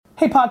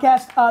Hey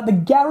podcast, the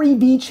Gary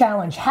V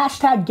Challenge,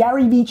 hashtag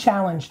Gary V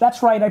Challenge.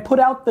 That's right, I put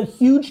out the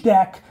huge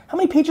deck. How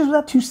many pages was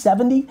that,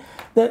 270?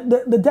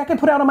 The deck I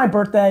put out on my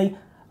birthday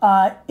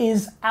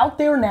is out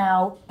there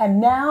now,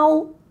 and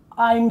now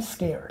I'm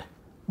scared.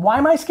 Why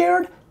am I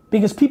scared?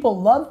 Because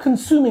people love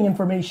consuming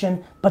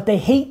information, but they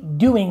hate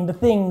doing the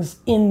things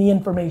in the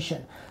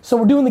information. So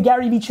we're doing the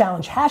Gary V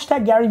Challenge,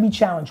 hashtag Gary V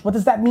Challenge. What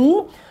does that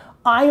mean?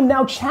 I am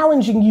now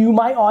challenging you,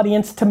 my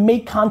audience, to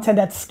make content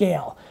at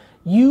scale.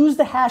 Use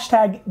the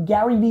hashtag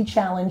Gary V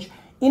Challenge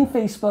in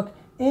Facebook,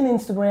 in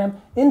Instagram,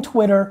 in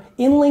Twitter,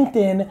 in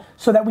LinkedIn,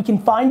 so that we can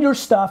find your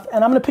stuff.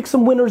 And I'm gonna pick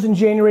some winners in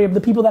January of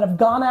the people that have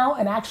gone out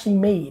and actually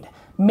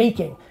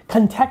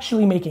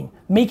contextually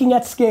making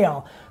at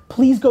scale.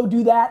 Please go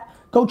do that.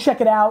 Go check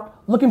it out.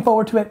 Looking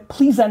forward to it.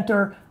 Please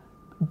enter.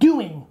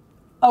 Doing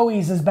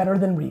always is better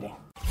than reading.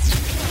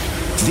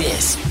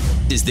 This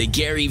is the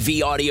Gary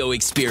V Audio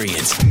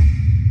Experience.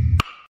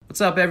 What's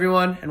up,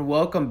 everyone, and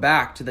welcome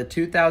back to the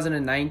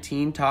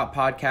 2019 Top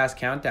Podcast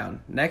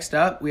Countdown. Next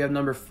up, we have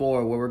number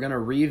 4, where we're going to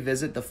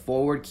revisit the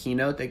Forward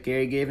Keynote that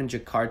Gary gave in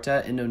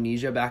Jakarta,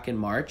 Indonesia back in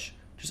March.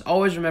 Just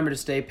always remember to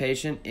stay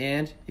patient,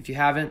 and if you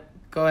haven't,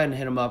 go ahead and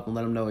hit him up and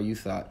let him know what you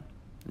thought.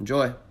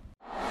 Enjoy.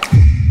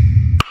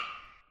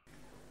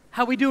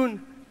 How we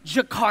doing,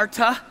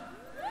 Jakarta?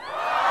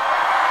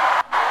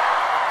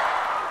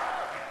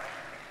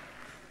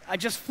 I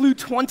just flew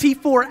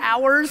 24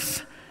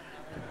 hours.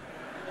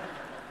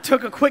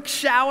 Took a quick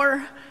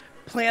shower,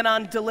 plan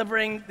on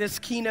delivering this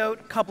keynote,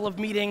 a couple of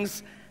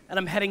meetings, and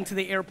I'm heading to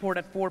the airport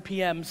at 4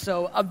 p.m.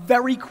 So a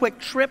very quick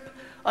trip,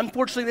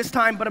 unfortunately this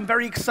time, but I'm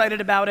very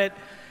excited about it,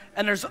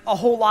 and there's a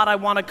whole lot I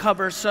want to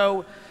cover.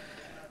 So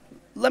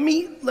let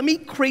me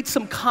create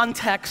some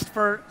context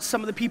for some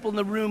of the people in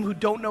the room who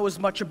don't know as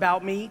much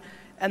about me,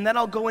 and then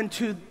I'll go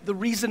into the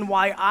reason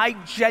why I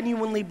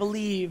genuinely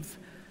believe,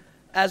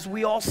 as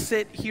we all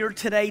sit here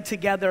today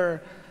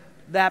together,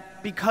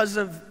 that because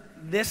of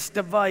this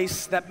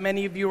device that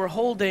many of you are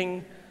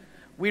holding,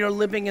 we are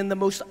living in the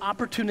most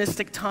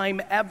opportunistic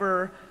time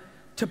ever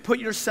to put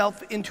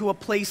yourself into a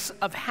place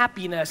of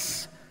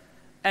happiness.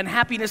 And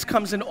happiness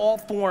comes in all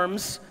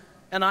forms,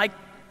 and I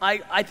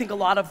think a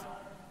lot of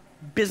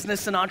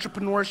business and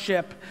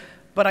entrepreneurship,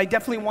 but I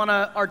definitely want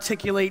to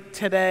articulate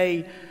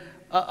today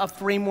a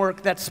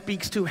framework that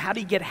speaks to how do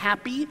you get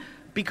happy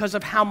because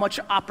of how much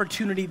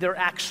opportunity there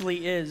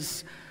actually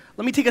is.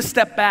 Let me take a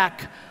step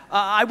back.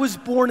 I was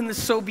born in the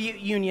Soviet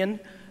Union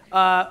in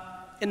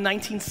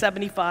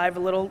 1975, a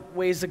little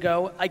ways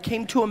ago. I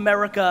came to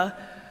America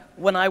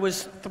when I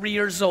was 3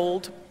 years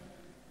old.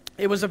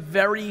 It was a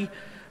very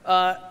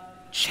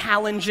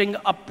challenging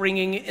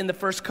upbringing in the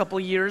first couple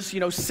of years.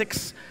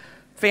 6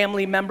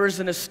 family members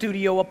in a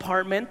studio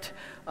apartment.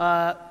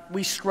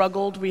 We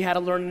struggled. We had to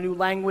learn a new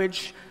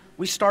language.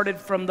 We started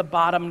from the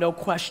bottom, no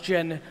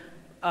question.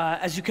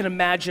 As you can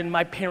imagine,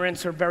 my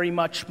parents are very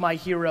much my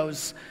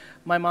heroes.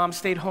 My mom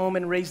stayed home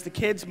and raised the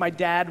kids. My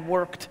dad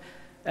worked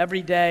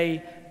every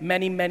day,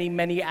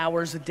 many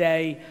hours a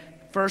day.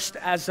 First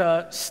as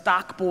a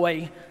stock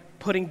boy,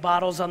 putting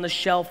bottles on the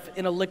shelf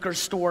in a liquor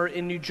store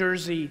in New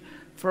Jersey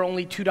for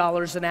only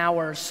 $2 an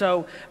hour.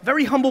 So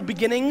very humble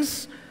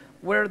beginnings,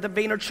 where the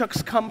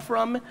Vaynerchuks come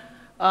from.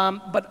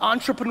 But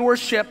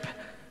entrepreneurship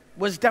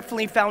was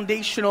definitely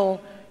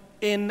foundational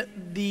in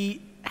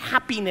the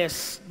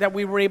happiness that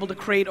we were able to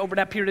create over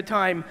that period of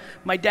time.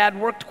 My dad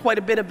worked quite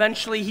a bit.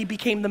 Eventually, he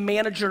became the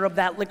manager of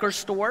that liquor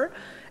store,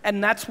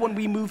 and that's when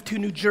we moved to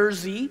New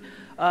Jersey,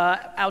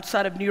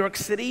 outside of New York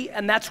City,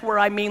 and that's where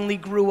I mainly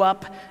grew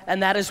up,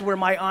 and that is where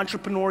my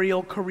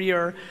entrepreneurial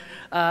career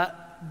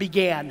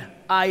began.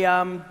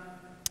 I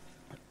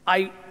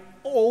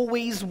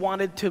always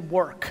wanted to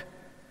work.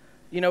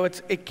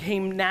 It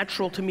came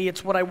natural to me.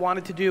 It's what I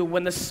wanted to do.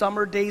 When the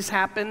summer days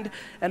happened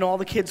and all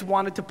the kids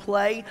wanted to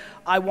play,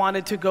 I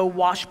wanted to go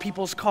wash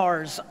people's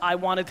cars. I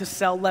wanted to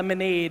sell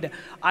lemonade.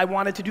 I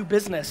wanted to do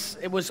business.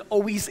 It was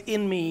always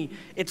in me.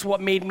 It's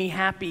what made me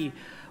happy.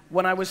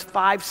 When I was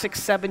 5,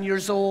 6, 7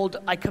 years old,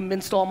 I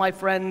convinced all my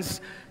friends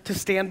to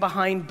stand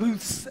behind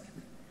booths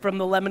from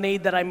the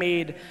lemonade that I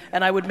made,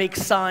 and I would make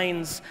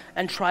signs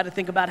and try to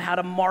think about how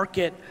to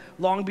market.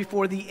 Long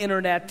before the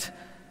internet,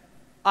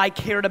 I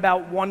cared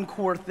about one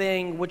core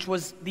thing, which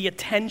was the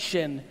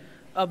attention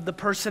of the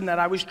person that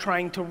I was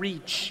trying to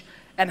reach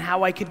and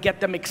how I could get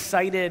them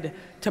excited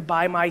to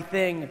buy my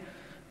thing.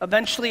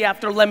 Eventually,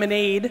 after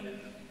lemonade,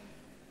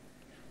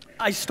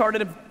 I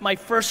started my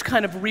first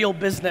kind of real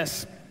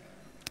business.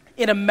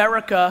 In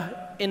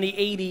America, in the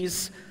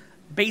 80s,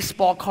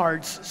 baseball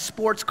cards,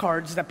 sports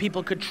cards that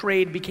people could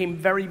trade became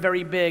very,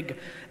 very big,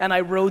 and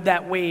I rode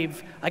that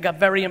wave. I got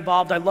very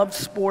involved. I loved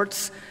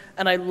sports,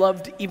 and I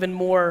loved even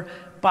more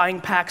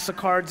buying packs of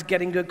cards,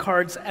 getting good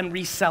cards, and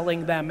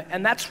reselling them.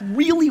 And that's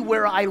really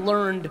where I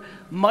learned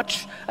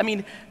much. I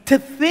mean, to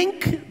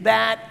think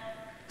that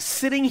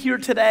sitting here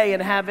today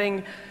and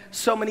having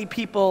so many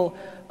people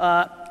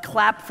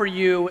clap for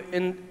you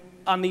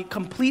on the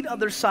complete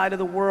other side of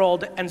the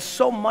world, and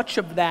so much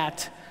of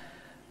that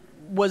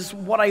was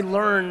what I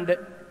learned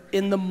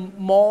in the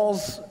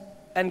malls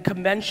and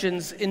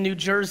conventions in New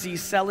Jersey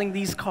selling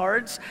these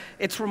cards.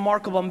 It's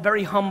remarkable. I'm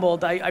very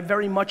humbled. I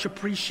very much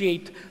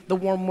appreciate the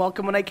warm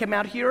welcome when I came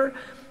out here.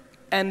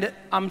 And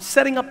I'm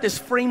setting up this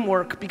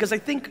framework because I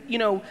think,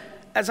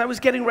 as I was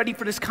getting ready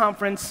for this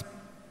conference,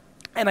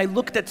 and I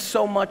looked at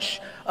so much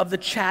of the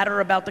chatter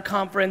about the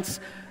conference,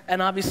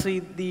 and obviously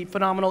the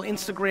phenomenal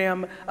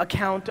Instagram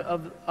account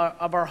of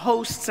our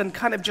hosts, and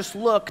kind of just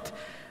looked,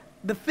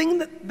 the thing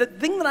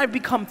that I've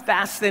become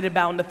fascinated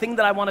about, and the thing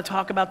that I want to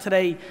talk about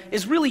today,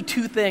 is really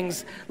two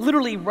things.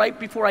 Literally, right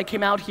before I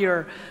came out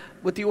here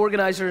with the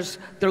organizers,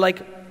 they're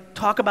like,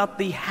 talk about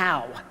the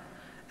how.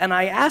 And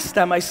I asked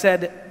them, I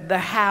said, the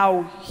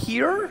how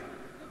here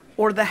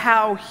or the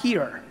how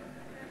here?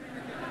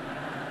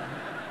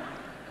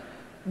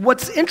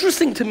 What's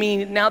interesting to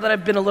me now that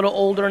I've been a little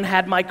older and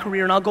had my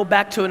career, and I'll go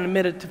back to it in a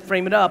minute to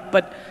frame it up,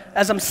 but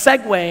as I'm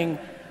segueing,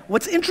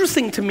 what's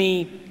interesting to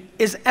me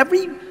is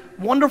every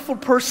wonderful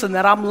person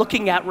that I'm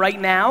looking at right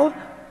now,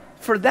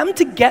 for them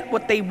to get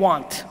what they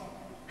want,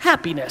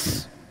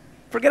 happiness.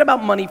 Forget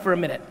about money for a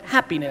minute,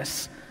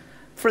 happiness.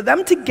 For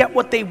them to get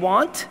what they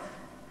want,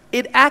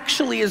 it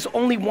actually is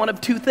only one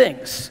of two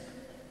things,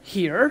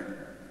 here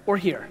or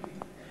here.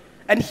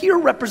 And here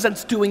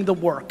represents doing the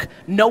work,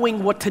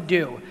 knowing what to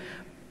do.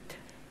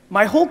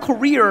 My whole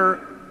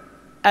career,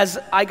 as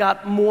I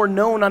got more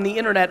known on the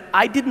internet,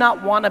 I did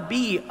not want to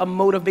be a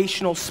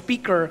motivational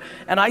speaker,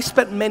 and I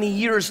spent many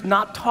years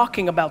not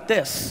talking about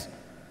this.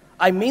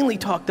 I mainly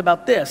talked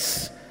about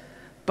this.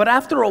 But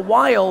after a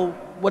while,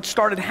 what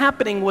started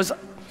happening was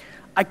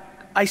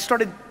I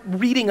started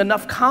reading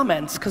enough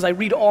comments, because I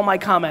read all my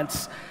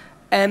comments,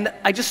 and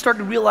I just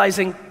started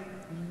realizing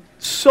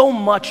so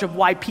much of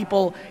why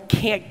people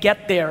can't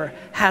get there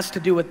has to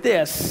do with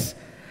this,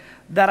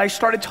 that I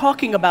started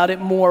talking about it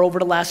more over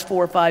the last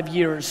 4 or 5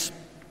 years.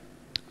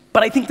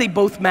 But I think they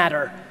both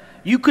matter.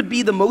 You could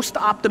be the most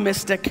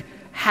optimistic,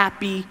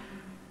 happy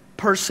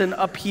person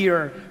up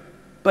here,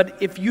 but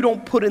if you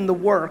don't put in the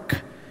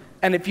work,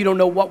 and if you don't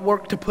know what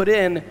work to put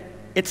in,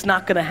 it's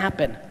not gonna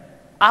happen.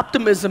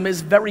 Optimism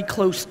is very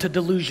close to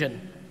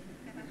delusion.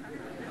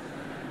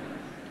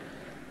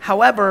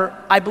 However,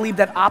 I believe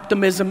that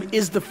optimism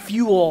is the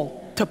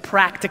fuel to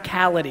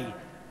practicality,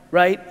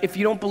 right? If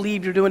you don't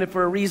believe you're doing it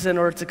for a reason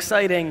or it's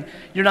exciting,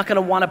 you're not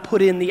gonna wanna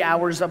put in the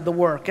hours of the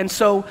work. And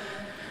so,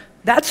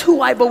 that's who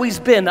I've always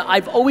been.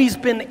 I've always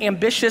been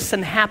ambitious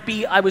and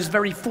happy. I was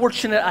very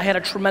fortunate. I had a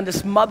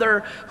tremendous mother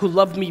who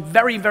loved me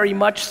very, very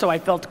much, so I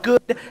felt good.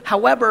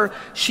 However,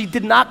 she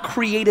did not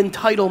create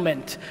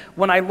entitlement.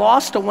 When I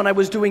lost or when I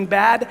was doing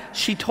bad,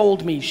 she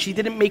told me. She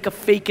didn't make a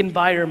fake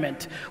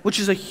environment, which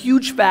is a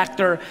huge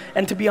factor.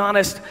 And to be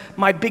honest,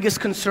 my biggest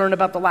concern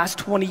about the last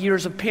 20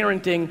 years of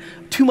parenting,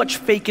 too much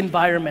fake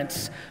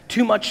environments,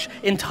 too much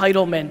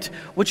entitlement,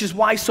 which is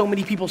why so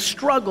many people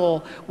struggle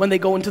when they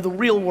go into the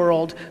real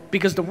world,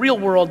 because the real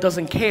world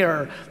doesn't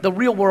care. The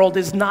real world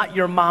is not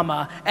your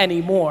mama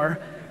anymore.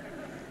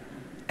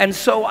 And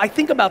so I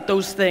think about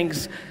those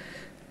things.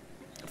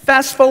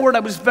 Fast forward,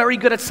 I was very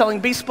good at selling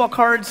baseball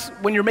cards.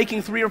 When you're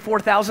making $3,000 or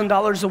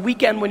 $4,000 a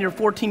weekend when you're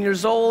 14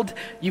 years old,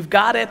 you've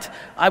got it.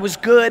 I was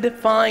good,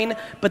 fine.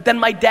 But then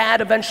my dad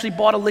eventually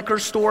bought a liquor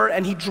store,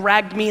 and he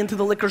dragged me into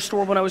the liquor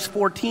store when I was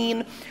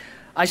 14.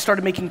 I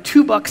started making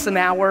 $2 an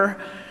hour,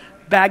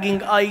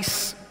 bagging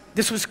ice.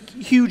 This was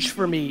huge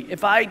for me.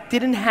 If I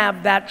didn't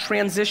have that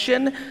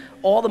transition,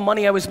 all the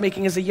money I was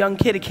making as a young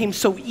kid, it came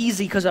so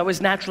easy because I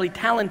was naturally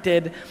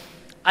talented.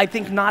 I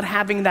think not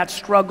having that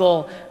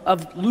struggle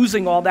of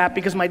losing all that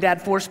because my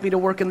dad forced me to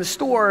work in the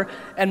store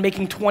and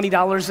making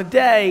 $20 a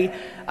day,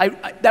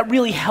 that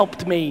really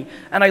helped me.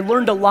 And I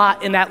learned a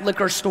lot in that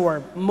liquor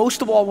store.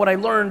 Most of all, what I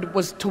learned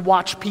was to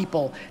watch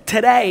people.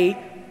 Today,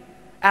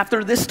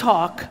 after this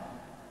talk,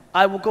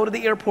 I will go to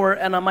the airport,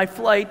 and on my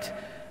flight,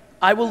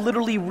 I will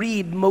literally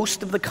read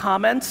most of the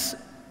comments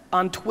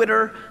on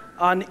Twitter,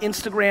 on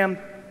Instagram,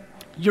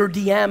 your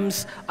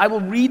DMs. I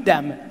will read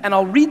them, and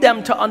I'll read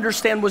them to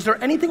understand, was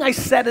there anything I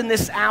said in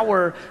this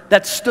hour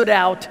that stood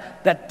out,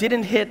 that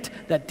didn't hit,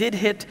 that did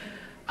hit?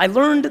 I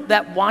learned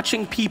that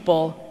watching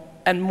people,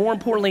 and more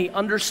importantly,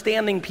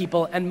 understanding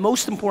people, and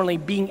most importantly,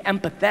 being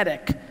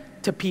empathetic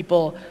to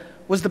people,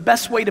 was the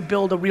best way to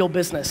build a real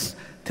business,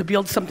 to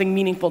build something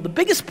meaningful. The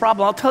biggest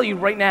problem, I'll tell you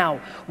right now,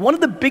 one of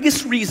the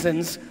biggest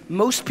reasons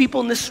most people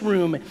in this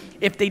room,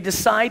 if they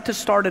decide to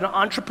start an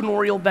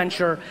entrepreneurial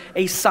venture,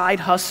 a side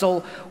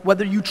hustle,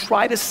 whether you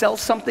try to sell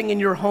something in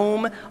your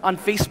home on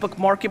Facebook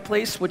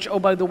Marketplace, which, oh,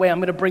 by the way, I'm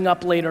gonna bring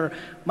up later,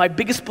 my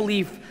biggest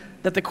belief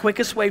that the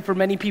quickest way for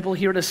many people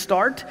here to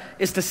start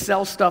is to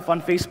sell stuff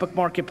on Facebook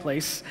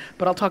Marketplace,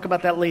 but I'll talk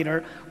about that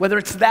later. Whether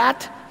it's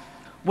that,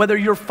 whether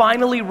you're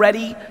finally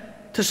ready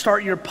to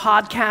start your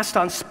podcast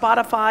on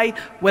Spotify,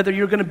 whether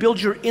you're gonna build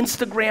your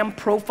Instagram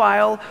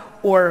profile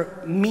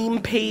or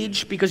meme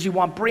page because you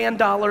want brand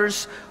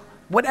dollars,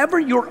 whatever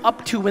you're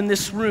up to in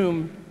this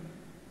room,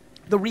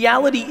 the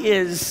reality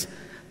is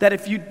that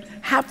if you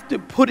have to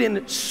put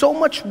in so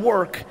much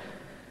work,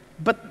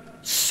 but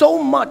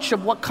so much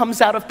of what comes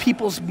out of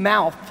people's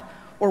mouth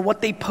or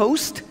what they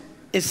post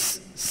is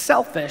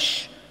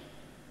selfish,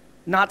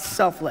 not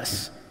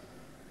selfless.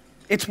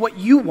 It's what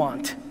you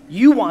want.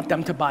 You want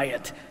them to buy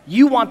it.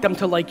 You want them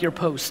to like your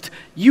post.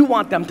 You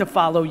want them to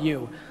follow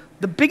you.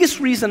 The biggest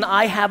reason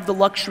I have the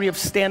luxury of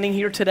standing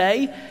here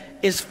today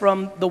is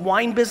from the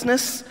wine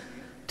business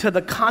to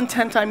the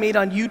content I made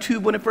on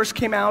YouTube when it first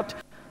came out,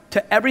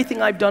 to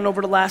everything I've done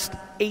over the last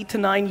 8 to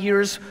 9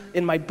 years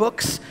in my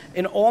books,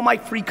 in all my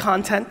free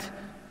content.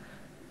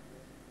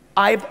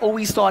 I've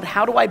always thought,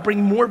 how do I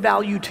bring more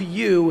value to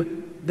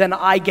you than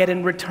I get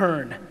in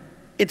return?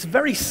 It's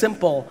very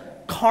simple.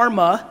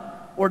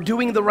 Karma, or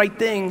doing the right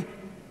thing,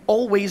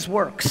 always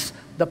works.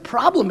 The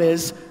problem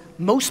is,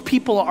 most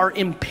people are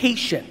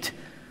impatient.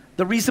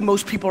 The reason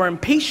most people are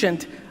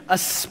impatient,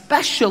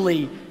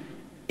 especially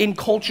in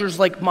cultures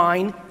like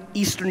mine,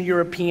 Eastern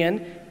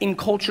European, in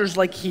cultures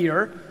like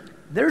here,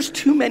 there's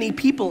too many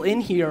people in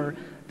here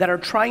that are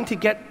trying to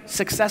get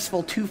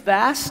successful too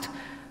fast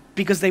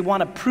because they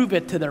want to prove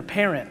it to their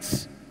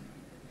parents.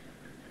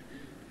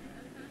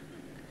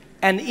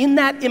 And in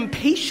that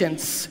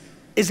impatience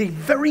is a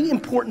very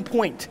important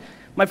point.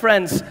 My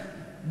friends,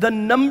 the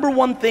number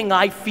one thing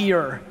I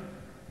fear,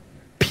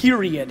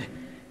 period,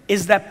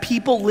 is that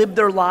people live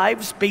their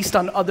lives based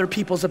on other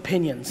people's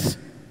opinions.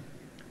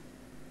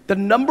 The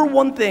number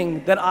one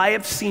thing that I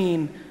have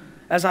seen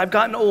as I've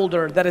gotten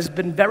older that has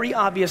been very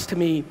obvious to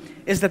me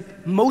is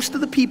that most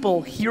of the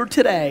people here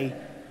today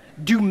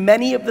do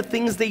many of the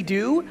things they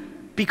do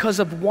because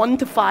of 1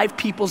 to 5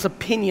 people's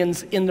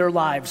opinions in their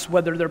lives,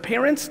 whether their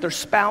parents, their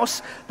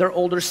spouse, their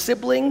older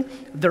sibling,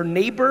 their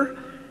neighbor.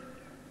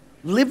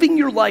 Living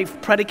your life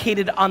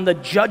predicated on the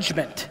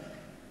judgment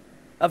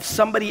of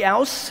somebody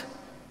else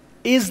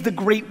is the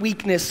great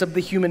weakness of the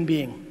human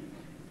being.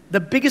 The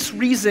biggest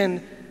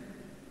reason,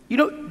 do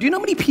you know how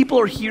many people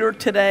are here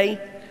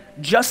today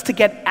just to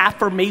get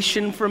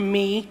affirmation from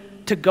me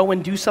to go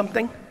and do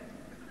something?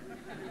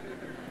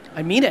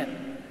 I mean it.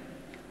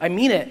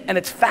 And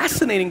it's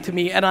fascinating to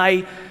me, and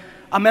I'm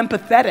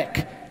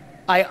empathetic.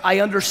 I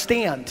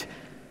understand.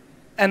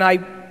 And I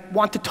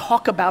want to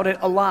talk about it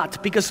a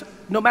lot, because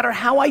no matter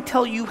how I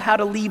tell you how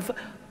to leave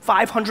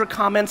 500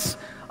 comments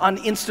on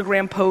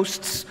Instagram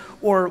posts,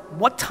 or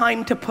what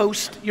time to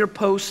post your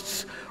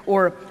posts,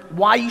 or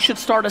why you should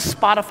start a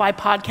Spotify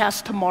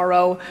podcast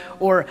tomorrow,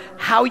 or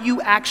how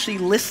you actually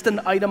list an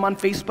item on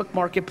Facebook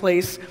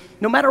Marketplace,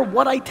 no matter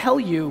what I tell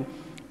you,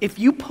 if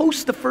you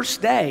post the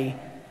first day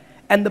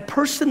and the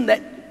person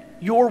that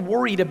you're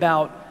worried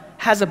about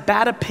has a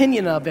bad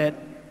opinion of it,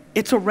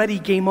 it's already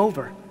game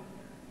over.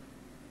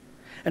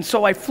 And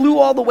so I flew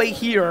all the way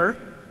here,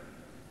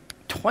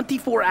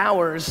 24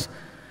 hours,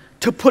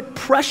 to put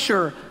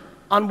pressure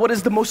on what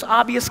is the most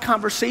obvious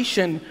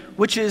conversation,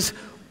 which is,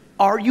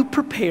 are you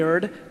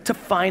prepared to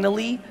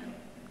finally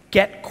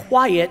get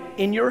quiet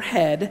in your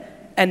head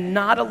and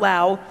not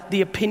allow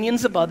the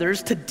opinions of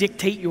others to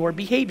dictate your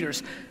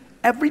behaviors?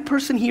 Every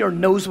person here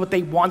knows what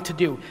they want to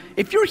do.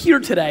 If you're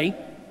here today,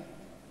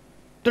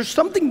 there's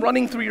something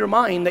running through your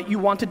mind that you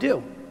want to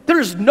do. There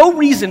is no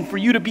reason for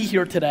you to be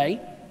here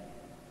today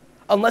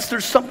unless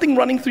there's something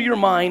running through your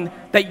mind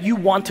that you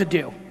want to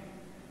do.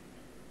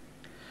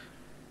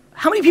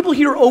 How many people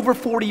here are over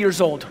 40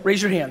 years old?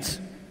 Raise your hands.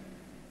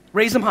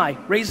 Raise them high.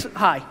 Raise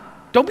high.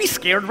 Don't be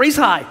scared. Raise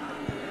high.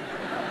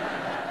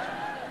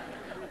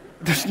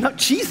 There's no,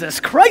 Jesus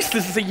Christ,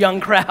 this is a young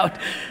crowd.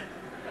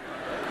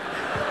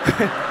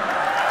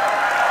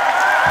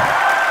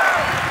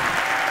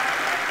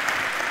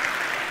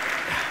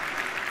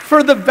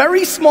 For the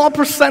very small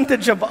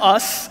percentage of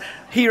us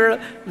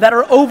here that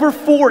are over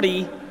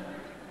 40,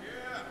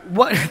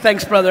 what?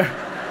 Thanks, brother.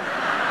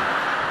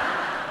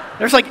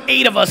 There's like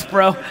 8 of us,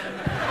 bro.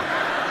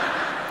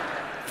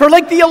 For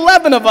like the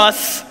 11 of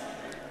us,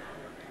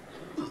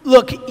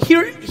 look,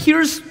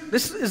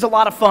 this is a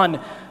lot of fun.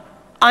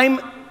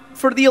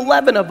 For the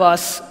 11 of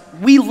us,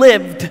 we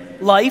lived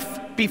life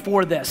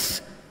before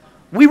this.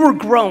 We were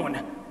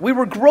grown. We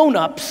were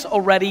grown-ups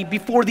already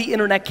before the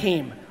internet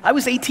came. I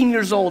was 18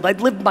 years old.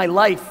 I'd lived my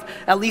life,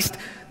 at least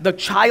the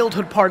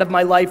childhood part of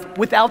my life,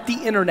 without the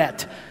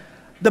internet.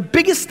 The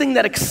biggest thing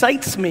that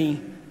excites me,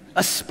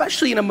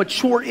 especially in a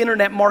mature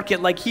internet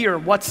market like here,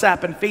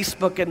 WhatsApp and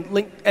Facebook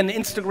and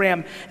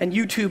Instagram and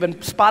YouTube and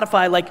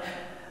Spotify, like,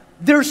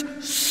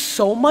 there's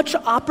so much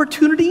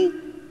opportunity,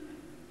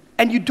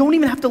 and you don't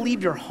even have to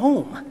leave your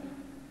home.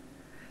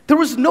 There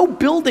was no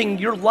building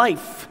your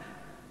life,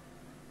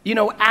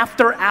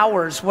 after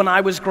hours when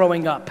I was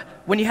growing up.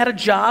 When you had a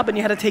job and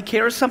you had to take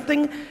care of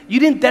something, you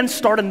didn't then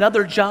start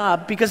another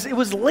job because it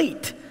was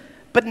late.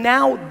 But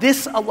now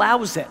this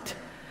allows it.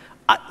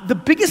 The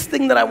biggest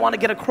thing that I want to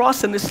get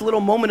across in this little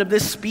moment of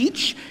this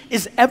speech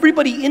is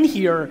everybody in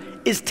here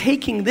is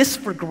taking this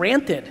for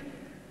granted.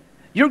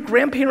 Your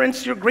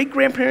grandparents, your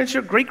great-grandparents,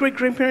 your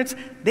great-great-grandparents,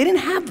 they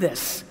didn't have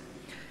this.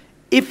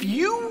 If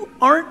you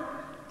aren't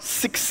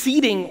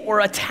succeeding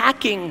or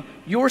attacking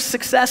your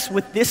success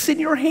with this in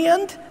your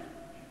hand,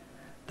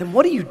 then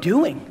what are you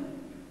doing?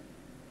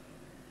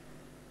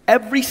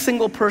 Every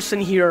single person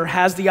here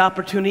has the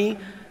opportunity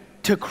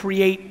to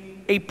create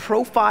a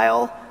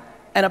profile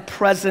and a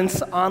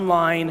presence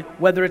online,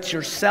 whether it's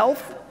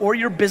yourself or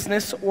your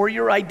business or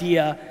your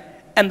idea,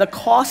 and the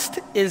cost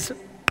is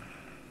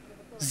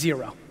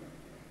zero.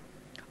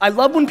 I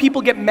love when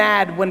people get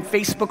mad when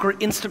Facebook or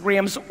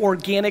Instagram's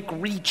organic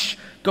reach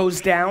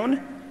goes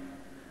down.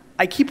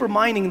 I keep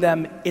reminding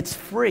them it's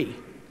free.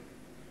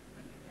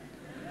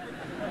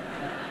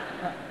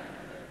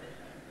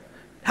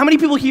 How many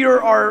people here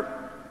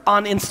are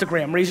on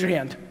Instagram? Raise your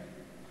hand.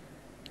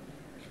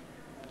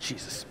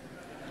 Jesus.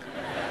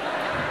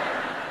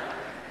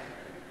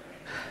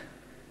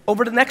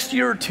 Over the next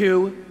year or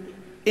two,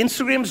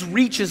 Instagram's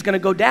reach is going to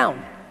go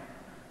down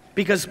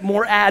because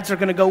more ads are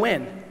going to go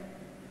in.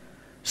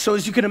 So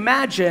as you can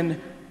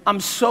imagine, I'm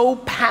so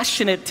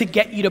passionate to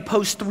get you to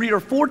post 3 or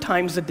 4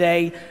 times a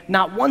day,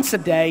 not once a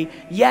day,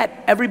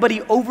 yet everybody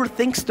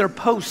overthinks their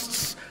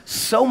posts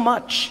so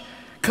much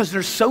because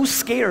they're so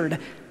scared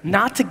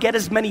not to get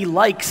as many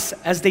likes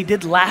as they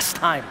did last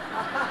time.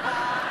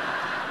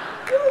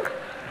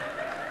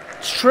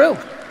 It's true.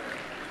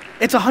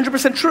 It's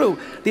 100% true.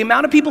 The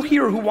amount of people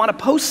here who want to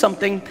post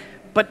something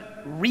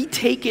but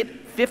retake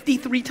it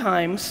 53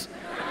 times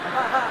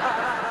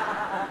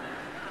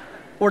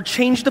or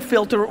change the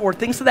filter, or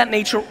things of that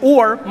nature,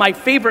 or my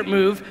favorite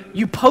move,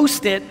 you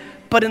post it,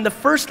 but in the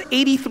first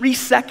 83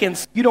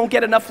 seconds, you don't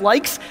get enough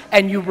likes,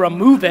 and you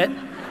remove it.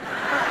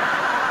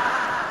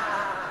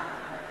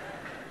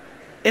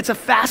 It's a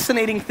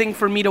fascinating thing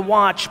for me to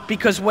watch,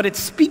 because what it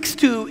speaks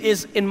to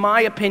is, in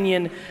my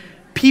opinion,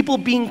 people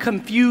being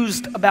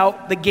confused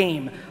about the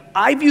game.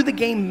 I view the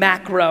game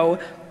macro.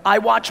 I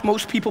watch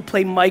most people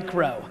play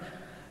micro.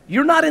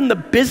 You're not in the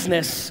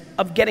business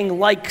of getting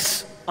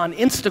likes on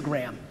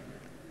Instagram.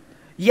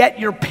 Yet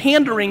you're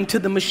pandering to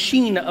the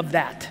machine of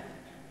that.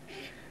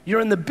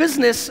 You're in the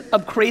business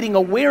of creating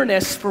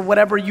awareness for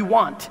whatever you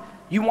want.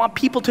 You want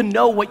people to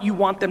know what you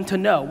want them to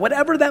know,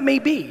 whatever that may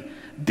be.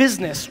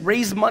 Business,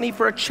 raise money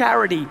for a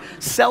charity,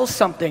 sell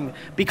something,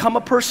 become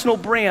a personal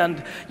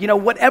brand,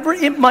 whatever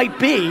it might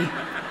be.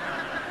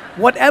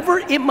 Whatever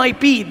it might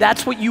be,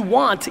 that's what you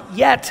want,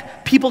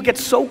 yet people get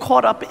so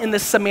caught up in the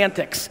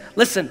semantics.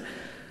 Listen,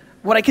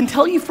 what I can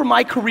tell you from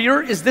my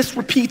career is this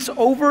repeats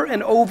over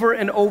and over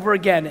and over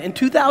again. In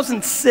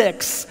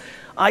 2006,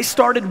 I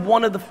started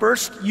one of the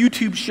first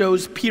YouTube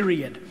shows,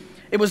 period.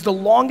 It was the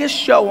longest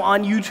show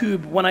on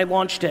YouTube when I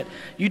launched it.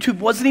 YouTube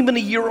wasn't even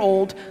a year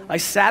old. I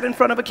sat in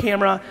front of a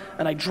camera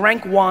and I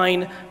drank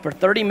wine for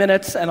 30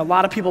 minutes and a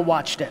lot of people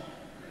watched it.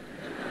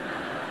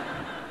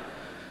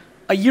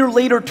 A year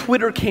later,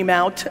 Twitter came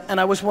out, and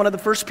I was one of the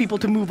first people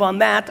to move on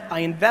that.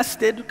 I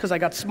invested, because I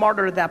got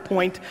smarter at that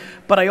point,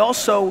 but I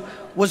also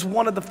was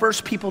one of the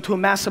first people to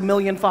amass 1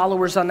 million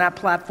followers on that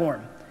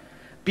platform.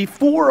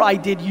 Before I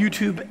did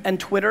YouTube and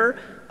Twitter,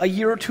 a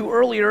year or two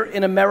earlier,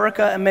 in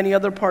America and many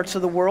other parts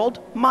of the world,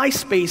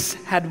 MySpace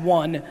had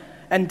won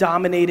and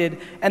dominated,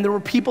 and there were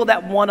people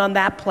that won on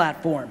that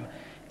platform.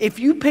 If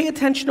you pay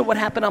attention to what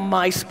happened on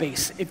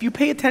MySpace, if you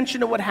pay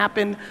attention to what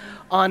happened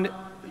on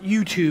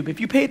YouTube,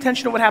 if you pay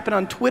attention to what happened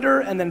on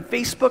Twitter and then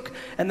Facebook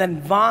and then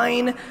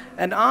Vine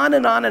and on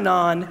and on and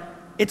on,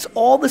 it's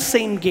all the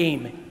same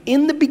game.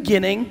 In the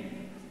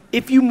beginning,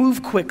 if you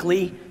move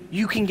quickly,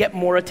 you can get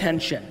more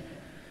attention.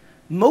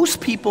 Most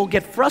people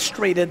get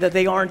frustrated that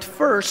they aren't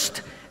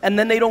first, and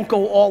then they don't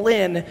go all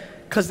in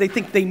because they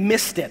think they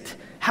missed it.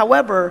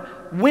 However,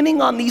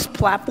 winning on these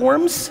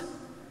platforms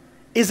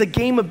is a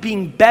game of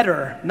being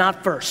better,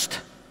 not first.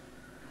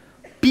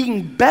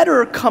 Being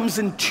better comes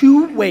in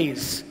 2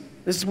 ways.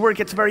 This is where it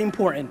gets very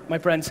important, my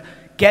friends.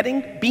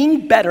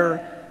 Being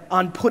better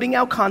on putting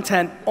out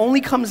content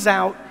only comes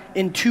out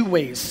in 2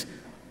 ways.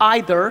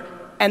 Either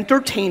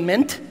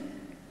entertainment,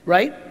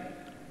 right,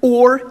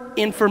 or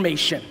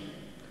information.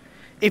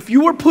 If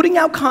you are putting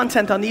out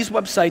content on these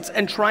websites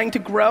and trying to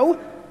grow,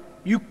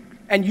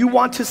 and you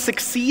want to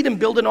succeed and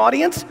build an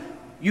audience,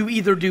 you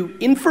either do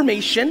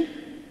information,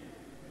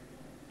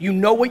 you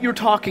know what you're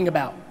talking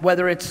about,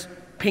 whether it's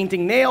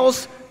painting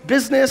nails,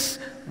 business,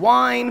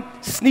 wine,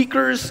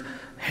 sneakers,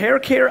 hair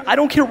care, I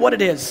don't care what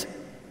it is.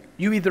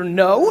 You either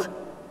know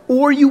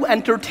or you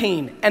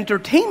entertain.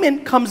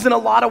 Entertainment comes in a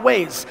lot of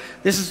ways.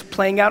 This is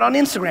playing out on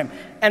Instagram.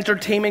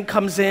 Entertainment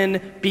comes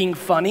in being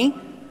funny.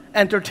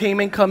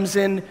 Entertainment comes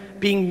in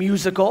being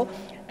musical.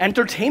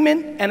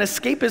 Entertainment and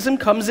escapism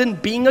comes in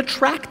being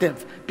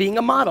attractive, being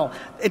a model.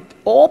 It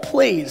all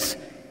plays.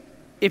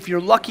 If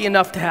you're lucky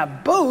enough to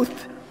have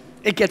both,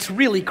 it gets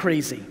really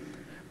crazy.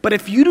 But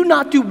if you do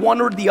not do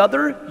one or the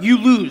other, you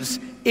lose.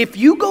 If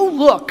you go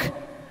look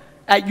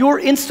at your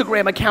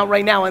Instagram account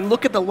right now and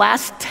look at the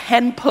last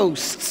 10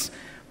 posts,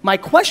 my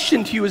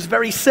question to you is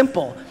very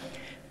simple.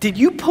 Did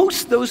you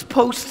post those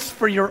posts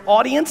for your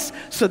audience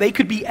so they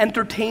could be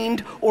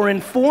entertained or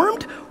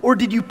informed? Or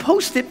did you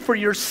post it for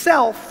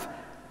yourself,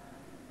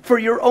 for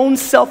your own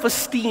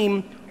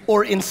self-esteem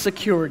or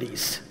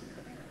insecurities?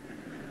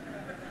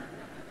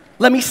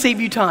 Let me save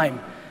you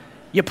time.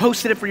 You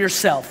posted it for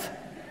yourself.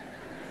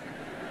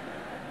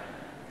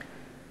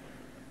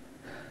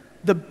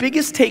 The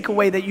biggest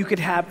takeaway that you could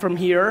have from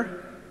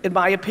here, in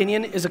my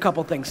opinion, is a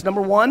couple things.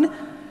 Number one,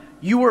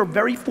 you are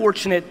very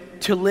fortunate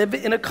to live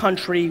in a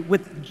country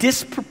with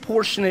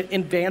disproportionate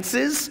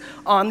advances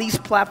on these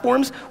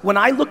platforms. When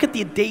I look at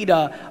the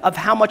data of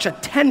how much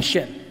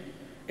attention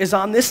is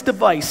on this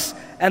device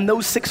and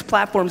those 6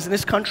 platforms in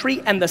this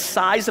country and the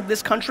size of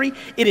this country,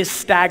 it is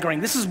staggering.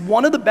 This is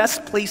one of the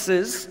best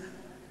places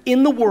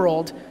in the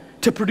world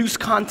to produce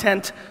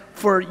content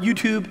for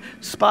YouTube,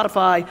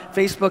 Spotify,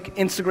 Facebook,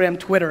 Instagram,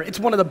 Twitter. It's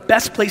one of the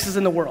best places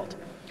in the world.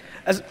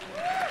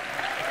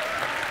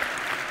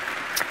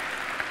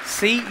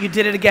 See, you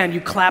did it again.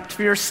 You clapped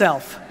for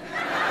yourself.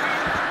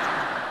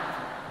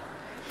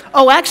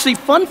 Oh, actually,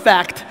 fun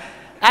fact.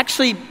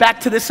 Actually,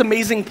 back to this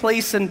amazing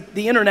place and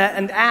the internet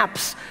and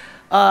apps.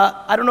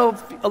 I don't know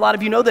if a lot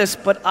of you know this,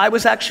 but I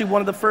was actually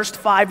one of the first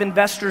 5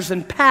 investors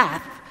in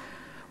Path,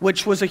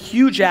 which was a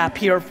huge app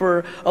here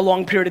for a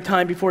long period of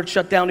time before it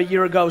shut down a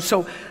year ago.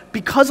 So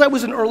because I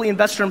was an early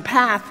investor in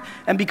Path,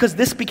 and because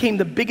this became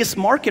the biggest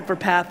market for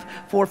Path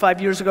 4 or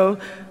 5 years ago,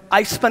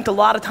 I spent a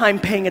lot of time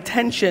paying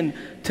attention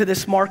to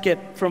this market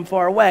from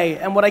far away.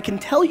 And what I can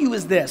tell you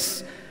is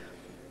this: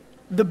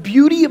 the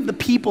beauty of the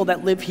people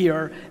that live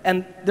here,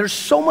 and there's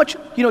so much,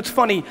 it's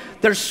funny,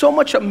 there's so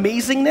much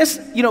amazingness,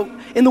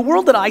 in the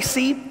world that I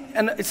see,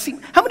 and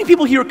how many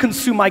people here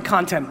consume my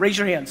content? Raise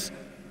your hands.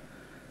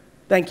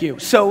 Thank you.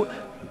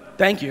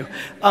 Thank you.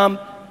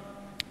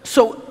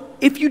 So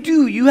if you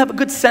do, you have a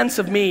good sense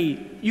of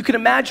me. You can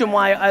imagine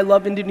why I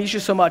love Indonesia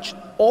so much.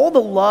 All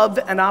the love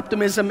and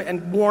optimism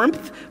and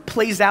warmth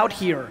plays out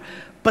here.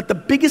 But the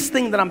biggest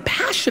thing that I'm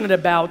passionate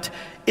about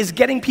is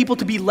getting people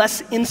to be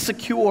less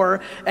insecure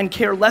and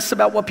care less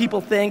about what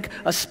people think,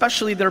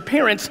 especially their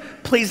parents,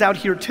 plays out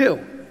here too.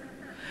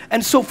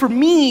 And so for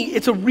me,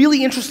 it's a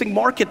really interesting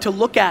market to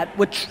look at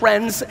with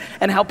trends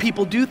and how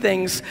people do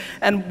things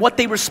and what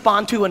they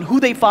respond to and who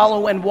they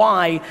follow and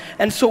why.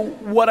 And so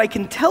what I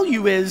can tell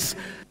you is,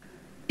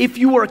 if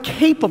you are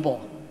capable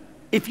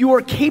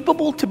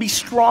to be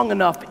strong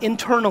enough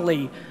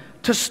internally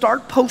to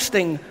start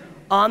posting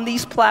on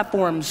these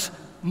platforms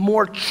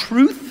more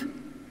truth,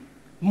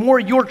 more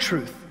your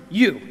truth,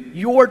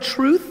 your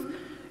truth,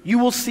 you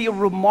will see a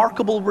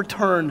remarkable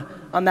return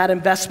on that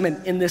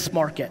investment in this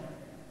market.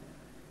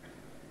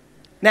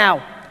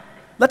 Now,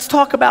 let's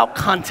talk about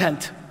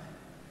content,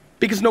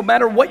 because no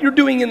matter what you're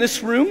doing in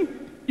this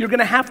room, you're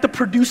gonna have to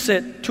produce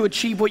it to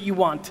achieve what you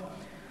want.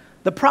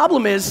 The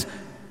problem is,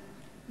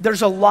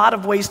 there's a lot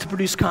of ways to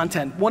produce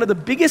content. One of the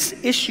biggest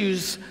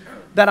issues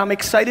that I'm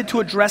excited to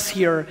address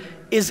here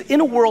is, in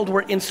a world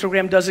where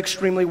Instagram does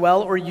extremely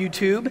well, or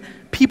YouTube,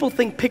 people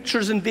think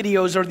pictures and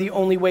videos are the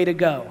only way to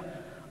go.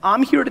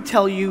 I'm here to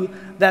tell you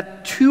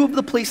that 2 of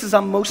the places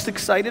I'm most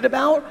excited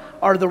about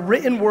are the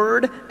written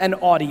word and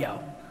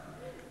audio.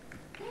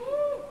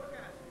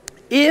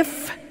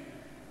 If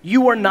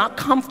you are not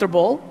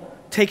comfortable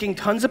taking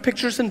tons of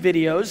pictures and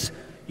videos,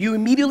 you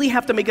immediately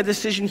have to make a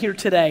decision here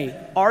today.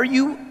 Are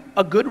you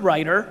a good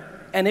writer?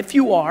 And if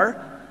you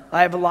are,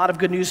 I have a lot of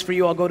good news for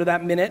you. I'll go to that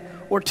in a minute.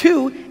 Or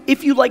 2,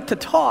 if you like to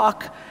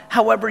talk,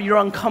 however you're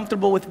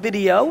uncomfortable with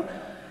video,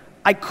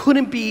 I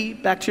couldn't be,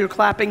 back to your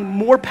clapping,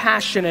 more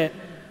passionate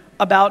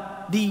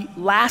about the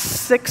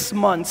last 6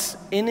 months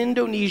in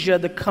Indonesia.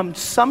 The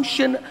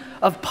consumption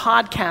of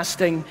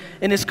podcasting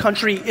in this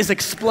country is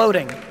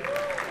exploding.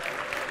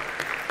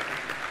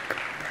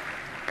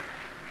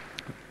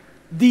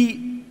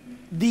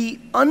 The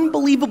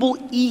unbelievable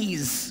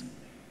ease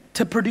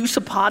to produce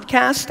a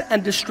podcast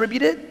and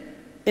distribute it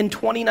in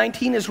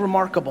 2019 is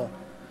remarkable.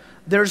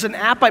 There's an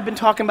app I've been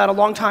talking about a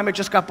long time. It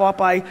just got bought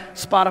by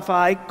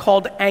Spotify,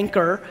 called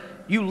Anchor.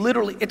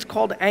 It's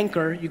called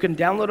Anchor. You can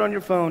download it on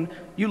your phone.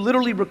 You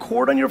literally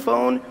record on your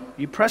phone,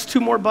 you press 2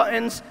 more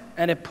buttons,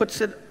 and it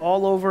puts it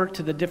all over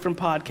to the different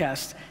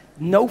podcasts.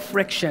 No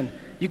friction.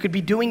 You could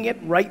be doing it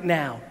right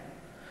now.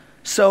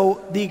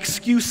 So the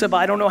excuse of,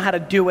 I don't know how to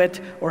do it,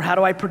 or how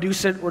do I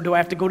produce it, or do I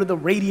have to go to the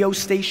radio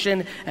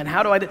station, and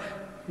how do I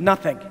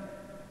nothing.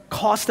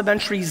 Cost of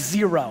entry,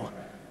 0.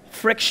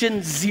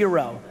 Friction,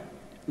 0.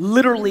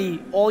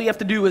 Literally, all you have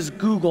to do is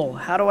Google,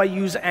 how do I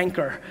use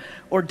Anchor,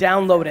 or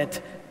download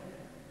it.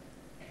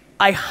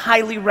 I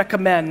highly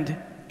recommend,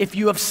 if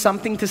you have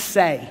something to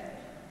say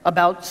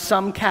about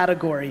some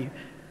category,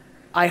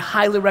 I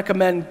highly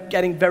recommend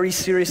getting very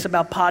serious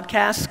about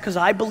podcasts, because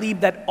I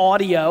believe that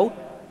audio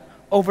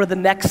over the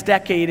next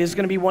decade is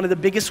going to be one of the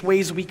biggest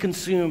ways we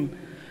consume,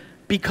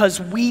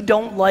 because we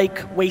don't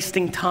like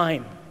wasting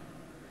time.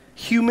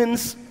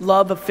 Humans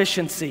love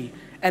efficiency,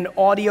 and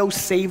audio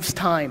saves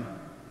time.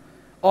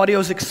 Audio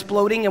is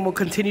exploding and will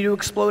continue to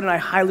explode, and I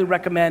highly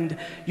recommend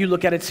you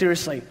look at it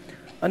seriously.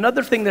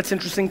 Another thing that's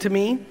interesting to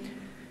me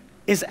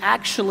is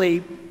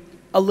actually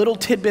a little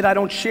tidbit I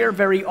don't share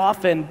very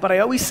often, but I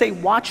always say,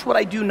 watch what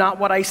I do, not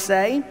what I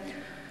say.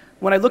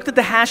 When I looked at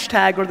the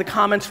hashtag or the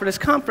comments for this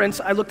conference,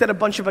 I looked at a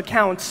bunch of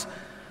accounts.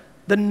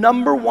 The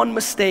number 1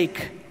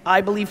 mistake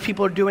I believe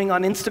people are doing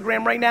on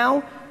Instagram right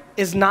now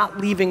is not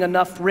leaving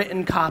enough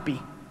written copy.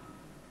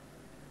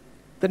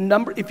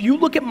 If you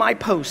look at my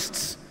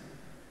posts,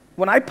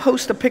 when I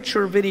post a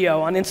picture or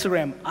video on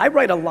Instagram, I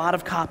write a lot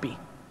of copy.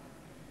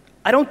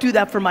 I don't do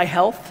that for my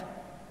health.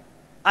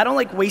 I don't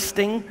like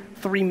wasting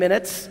 3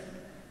 minutes.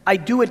 I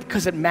do it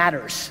because it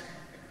matters.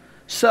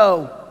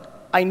 So,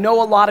 I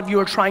know a lot of you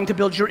are trying to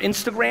build your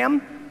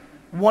Instagram.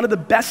 One of the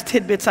best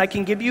tidbits I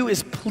can give you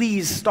is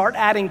please start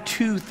adding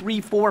 2,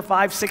 3, 4,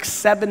 5, 6,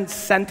 7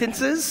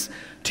 sentences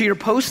to your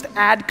post.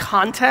 Add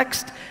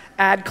context,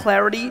 add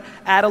clarity,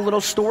 add a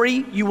little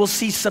story. You will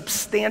see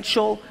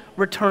substantial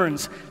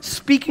returns.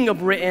 Speaking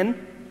of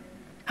written,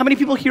 how many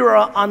people here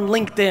are on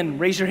LinkedIn?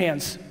 Raise your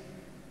hands.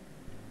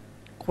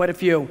 Quite a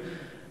few.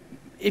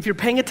 If you're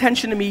paying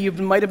attention to me, you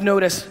might have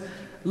noticed,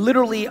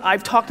 literally,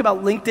 I've talked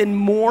about LinkedIn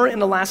more in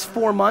the last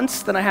 4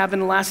 months than I have in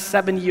the last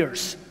 7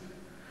 years.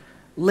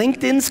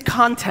 LinkedIn's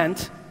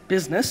content,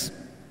 business,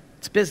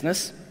 it's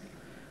business.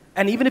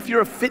 And even if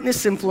you're a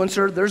fitness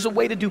influencer, there's a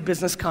way to do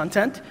business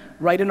content.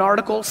 Write an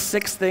article,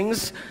 6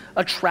 things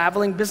a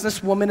traveling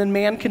businesswoman and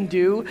man can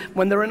do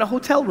when they're in a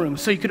hotel room.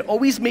 So you could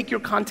always make your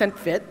content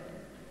fit.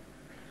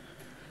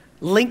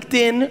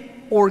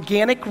 LinkedIn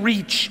organic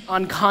reach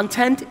on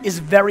content is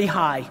very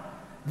high,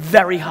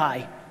 very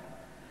high.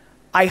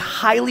 I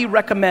highly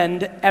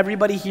recommend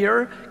everybody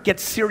here get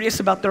serious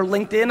about their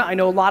LinkedIn. I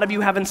know a lot of you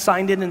haven't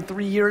signed in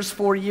 3 years,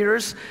 4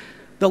 years.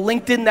 The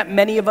LinkedIn that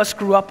many of us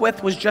grew up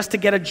with was just to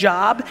get a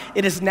job.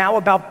 It is now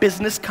about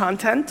business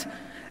content.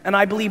 And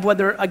I believe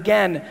whether,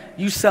 again,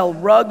 you sell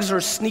rugs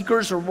or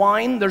sneakers or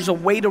wine, there's a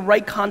way to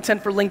write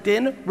content for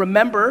LinkedIn.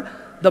 Remember,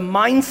 the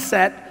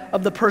mindset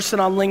of the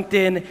person on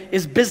LinkedIn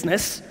is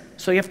business.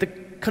 So you have to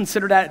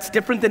consider that it's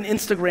different than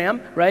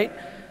Instagram, right?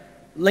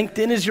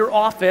 LinkedIn is your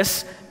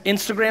office,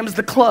 Instagram is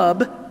the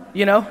club,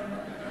 you know?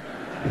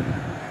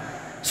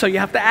 So you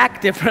have to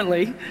act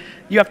differently.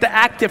 You have to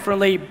act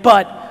differently,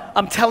 but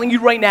I'm telling you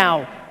right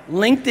now,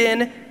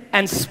 LinkedIn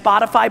and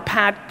Spotify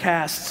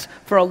podcasts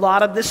for a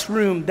lot of this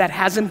room that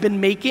hasn't been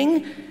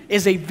making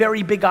is a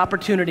very big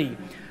opportunity.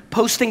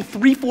 Posting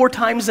 3-4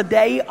 times a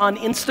day on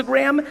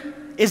Instagram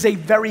is a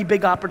very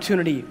big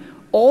opportunity.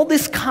 All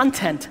this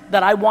content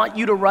that I want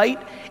you to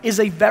write is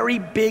a very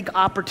big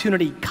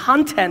opportunity.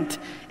 Content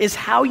is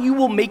how you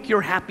will make your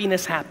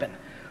happiness happen.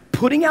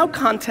 Putting out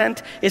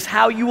content is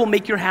how you will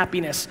make your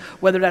happiness,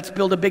 whether that's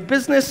build a big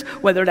business,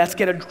 whether that's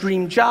get a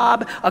dream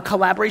job, a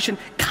collaboration.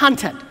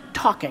 Content,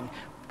 talking,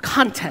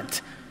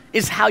 content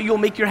is how you'll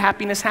make your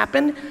happiness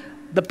happen.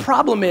 The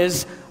problem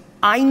is,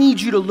 I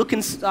need you to look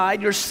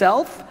inside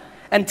yourself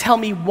and tell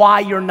me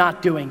why you're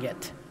not doing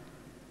it.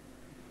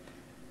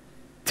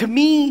 To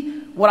me,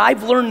 what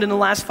I've learned in the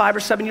last 5 or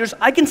 7 years,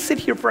 I can sit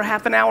here for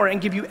half an hour and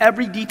give you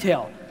every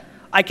detail.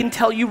 I can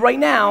tell you right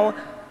now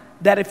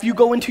that if you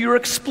go into your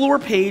Explore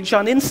page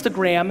on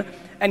Instagram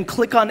and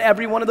click on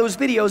every one of those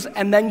videos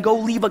and then go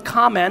leave a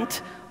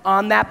comment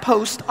on that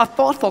post, a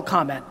thoughtful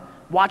comment.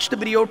 Watch the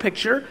video or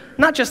picture,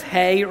 not just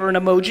hey or an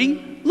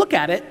emoji, look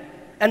at it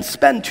and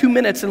spend 2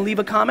 minutes and leave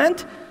a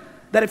comment,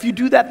 that if you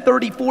do that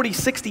 30, 40,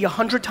 60,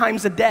 100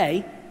 times a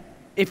day,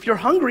 if you're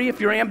hungry, if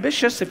you're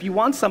ambitious, if you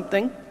want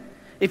something,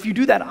 if you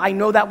do that, I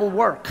know that will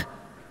work.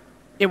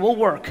 It will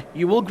work.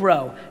 You will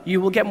grow.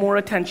 You will get more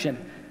attention.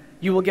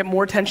 You will get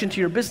more attention to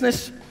your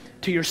business,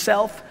 to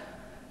yourself.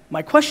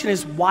 My question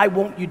is, why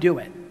won't you do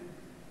it?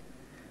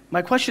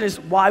 My question is,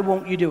 why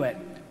won't you do it?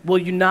 Will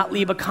you not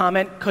leave a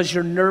comment because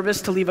you're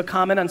nervous to leave a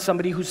comment on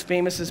somebody who's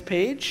famous's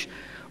page?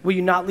 Will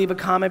you not leave a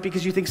comment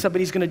because you think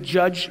somebody's going to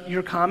judge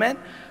your comment?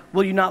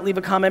 Will you not leave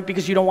a comment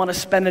because you don't want to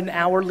spend an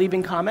hour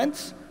leaving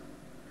comments?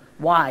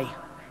 Why?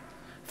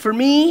 For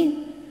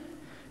me,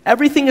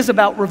 everything is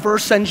about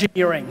reverse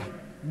engineering.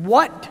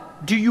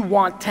 What do you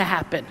want to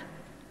happen?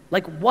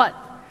 Like what?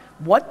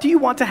 What do you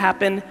want to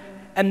happen?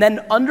 And then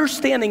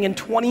understanding in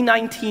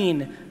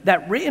 2019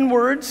 that written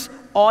words,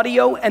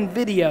 audio, and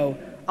video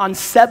on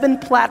 7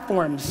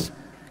 platforms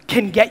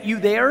can get you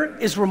there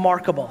is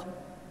remarkable.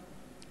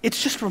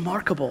 It's just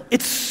remarkable.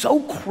 It's so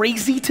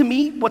crazy to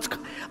me.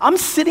 I'm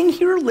sitting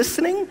here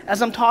listening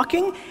as I'm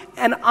talking,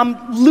 and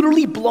I'm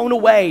literally blown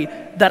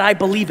away that I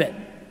believe it.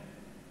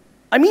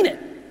 I mean it.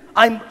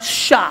 I'm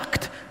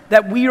shocked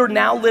that we are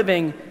now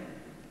living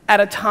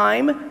at a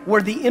time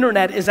where the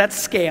internet is at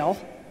scale.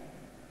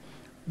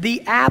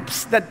 The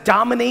apps that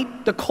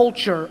dominate the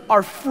culture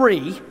are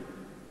free.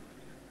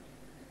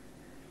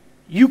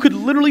 You could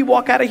literally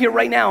walk out of here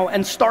right now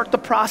and start the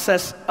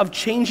process of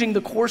changing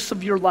the course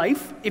of your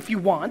life if you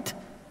want.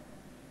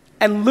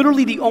 And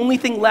literally the only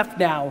thing left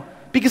now,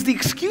 because the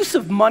excuse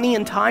of money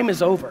and time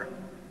is over.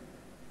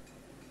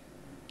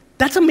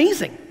 That's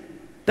amazing.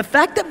 The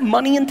fact that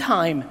money and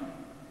time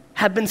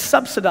have been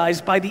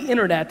subsidized by the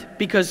internet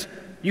because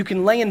you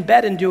can lay in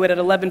bed and do it at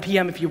 11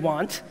 p.m. if you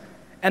want,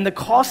 and the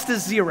cost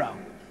is zero.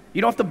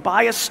 You don't have to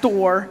buy a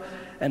store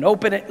and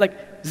open it,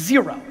 like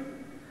zero.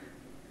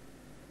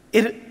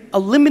 It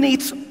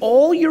eliminates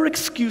all your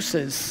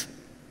excuses,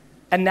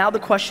 and now the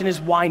question is,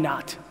 why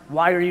not?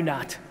 Why are you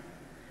not?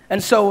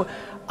 And so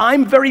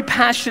I'm very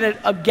passionate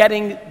of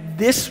getting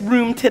this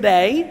room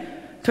today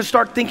to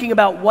start thinking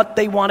about what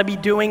they want to be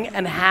doing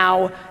and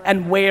how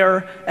and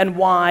where and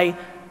why.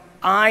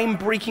 I'm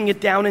breaking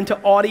it down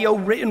into audio,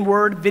 written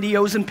word,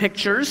 videos, and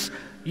pictures.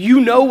 You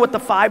know what the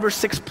 5 or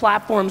 6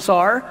 platforms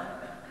are.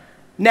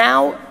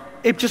 Now,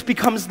 it just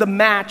becomes the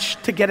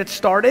match to get it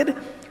started.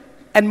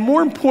 And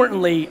more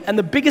importantly, and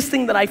the biggest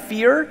thing that I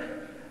fear,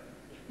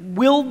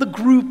 will the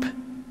group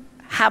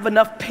have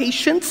enough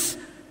patience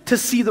to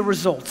see the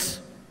results?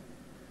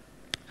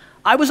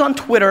 I was on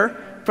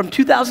Twitter from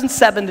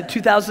 2007 to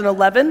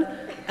 2011,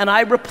 and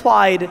I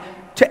replied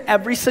to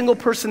every single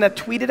person that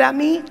tweeted at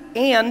me,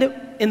 and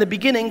in the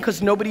beginning,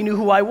 because nobody knew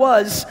who I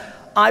was,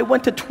 I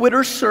went to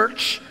Twitter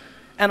search,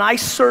 and I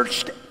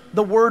searched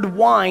the word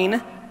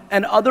wine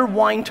and other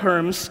wine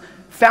terms,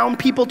 found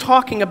people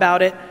talking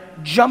about it,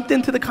 jumped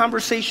into the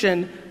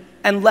conversation,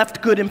 and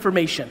left good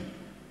information.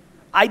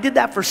 I did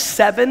that for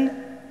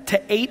 7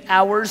 to 8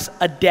 hours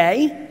a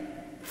day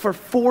for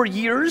 4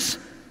 years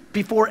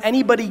before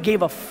anybody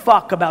gave a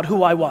fuck about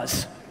who I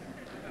was.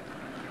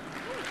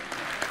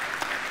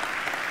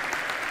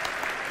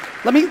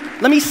 Let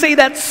me say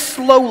that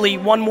slowly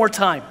one more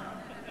time.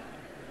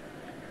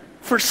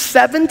 For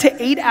 7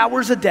 to 8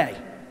 hours a day,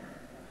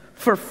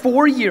 for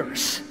 4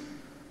 years,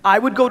 I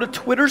would go to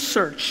Twitter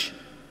search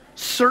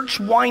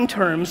wine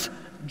terms,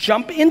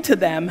 jump into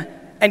them,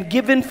 and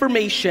give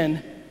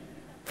information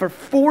for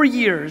 4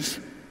 years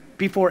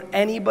before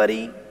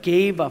anybody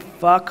gave a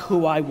fuck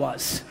who I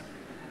was.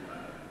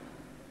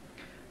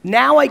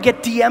 Now I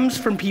get DMs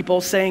from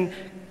people saying,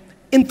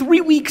 in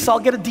 3 weeks, I'll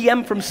get a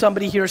DM from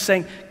somebody here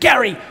saying,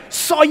 Gary,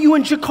 saw you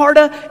in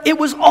Jakarta, it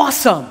was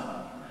awesome.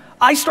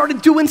 I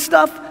started doing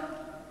stuff,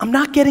 I'm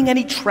not getting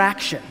any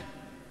traction.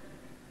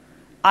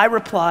 I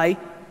reply,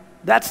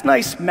 that's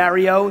nice,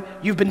 Mario,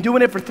 you've been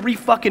doing it for 3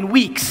 fucking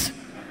weeks.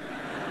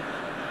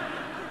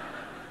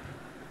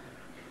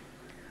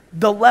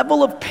 The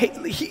level of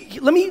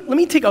let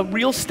me take a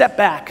real step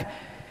back.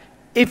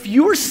 If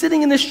you're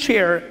sitting in this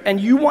chair and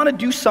you want to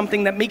do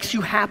something that makes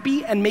you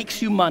happy and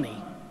makes you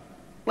money,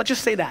 let's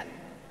just say that.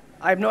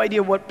 I have no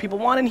idea what people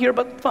want in here,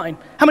 but fine.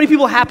 How many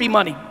people happy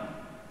money?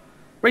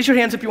 Raise your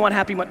hands if you want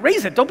happy money.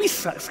 Raise it, don't be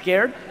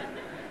scared.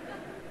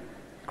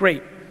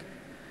 Great.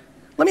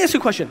 Let me ask you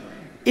a question.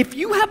 If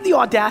you have the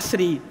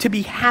audacity to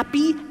be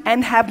happy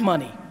and have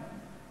money,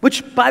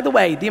 which, by the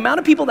way, the amount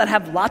of people that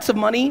have lots of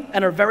money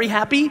and are very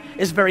happy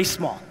is very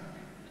small.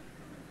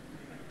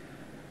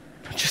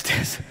 It just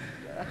is.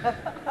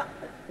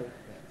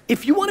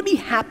 If you want to be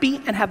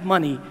happy and have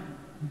money,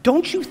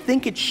 don't you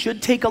think it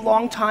should take a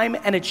long time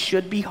and it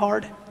should be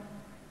hard?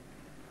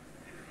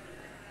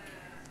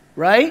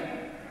 Right?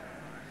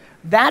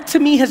 That to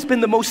me has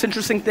been the most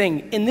interesting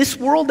thing. In this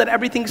world that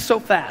everything's so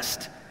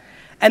fast,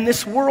 and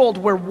this world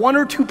where 1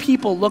 or 2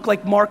 people look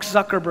like Mark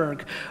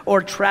Zuckerberg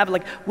or Travis,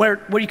 like where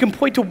you can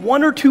point to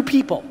 1 or 2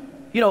 people.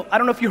 You know, I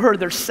don't know if you heard,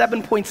 there's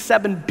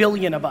 7.7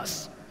 billion of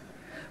us.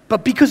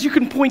 But because you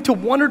can point to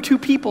 1 or 2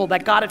 people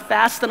that got it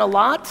fast and a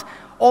lot,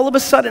 all of a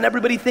sudden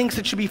everybody thinks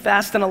it should be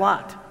fast and a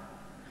lot.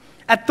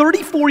 At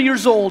 34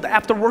 years old,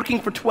 after working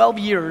for 12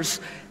 years,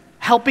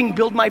 helping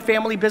build my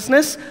family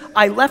business,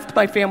 I left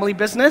my family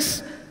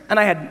business and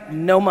I had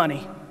no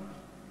money.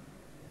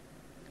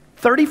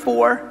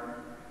 34,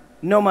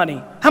 no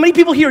money. How many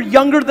people here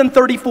younger than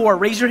 34?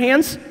 Raise your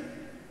hands.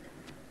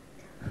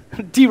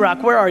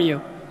 D-Rock, where are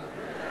you?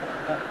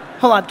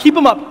 Hold on, keep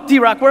them up.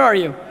 D-Rock, where are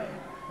you?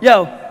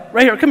 Yo,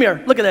 right here, come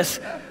here, look at this.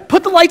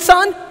 Put the lights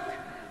on,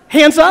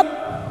 hands up.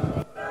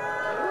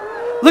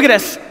 Look at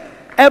this.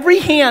 Every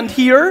hand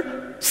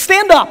here,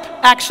 stand up,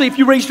 actually, if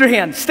you raised your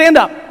hand. Stand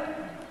up.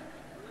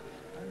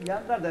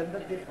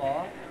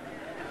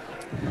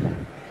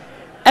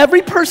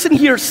 Every person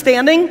here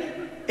standing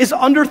is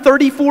under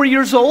 34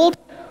 years old.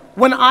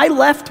 When I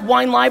left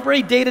Wine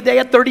Library day to day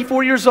at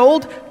 34 years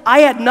old, I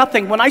had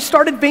nothing. When I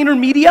started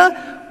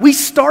VaynerMedia, we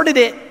started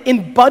it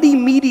in Buddy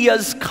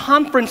Media's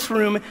conference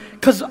room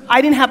because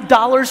I didn't have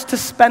dollars to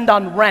spend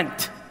on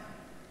rent.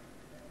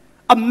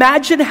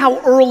 Imagine how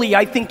early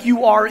I think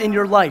you are in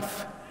your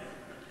life.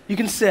 You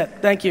can sit,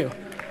 thank you.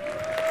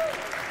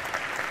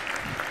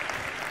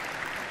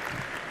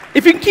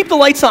 If you can keep the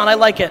lights on, I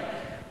like it.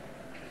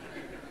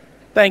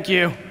 Thank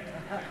you.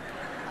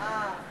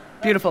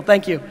 Beautiful,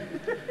 thank you.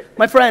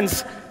 My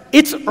friends,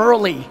 it's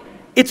early.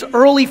 It's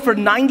early for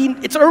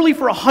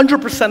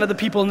 100% of the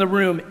people in the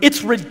room.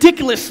 It's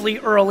ridiculously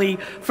early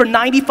for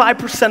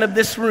 95% of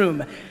this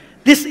room.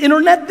 This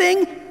internet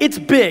thing, it's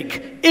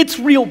big. It's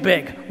real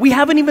big. We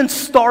haven't even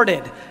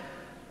started.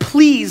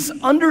 Please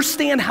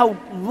understand how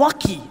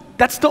lucky,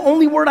 that's the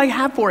only word I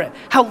have for it,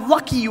 how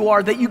lucky you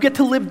are that you get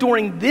to live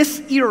during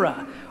this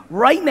era.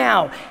 Right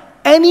now,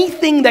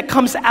 anything that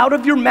comes out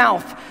of your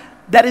mouth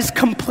that is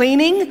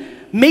complaining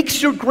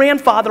makes your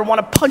grandfather want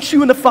to punch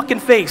you in the fucking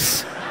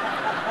face.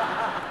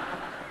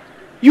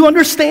 You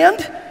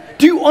understand?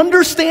 Do you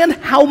understand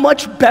how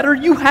much better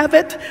you have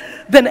it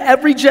than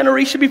every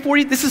generation before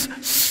you? This is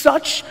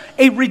such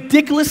a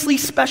ridiculously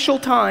special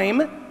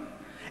time,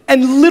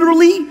 and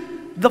literally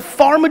the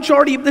far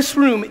majority of this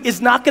room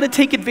is not going to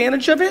take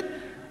advantage of it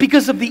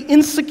because of the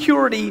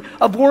insecurity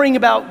of worrying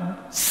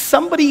about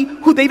somebody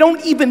who they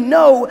don't even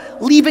know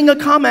leaving a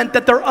comment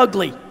that they're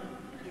ugly.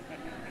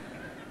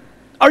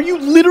 Are you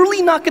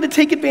literally not going to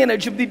take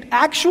advantage of the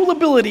actual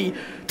ability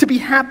to be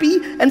happy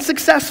and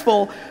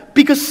successful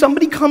because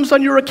somebody comes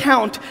on your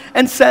account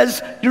and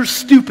says, you're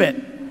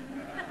stupid.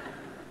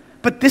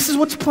 But this is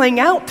what's playing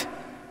out.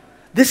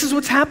 This is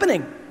what's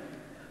happening.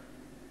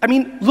 I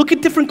mean, look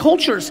at different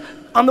cultures.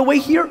 On the way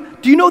here,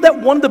 do you know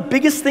that one of the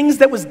biggest things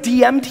that was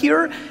DM'd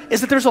here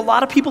is that there's a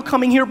lot of people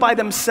coming here by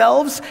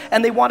themselves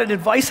and they wanted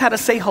advice how to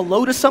say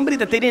hello to somebody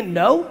that they didn't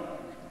know?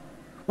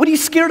 What are you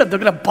scared of? They're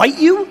gonna bite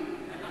you?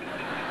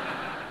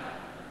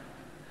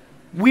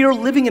 We are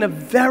living in a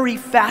very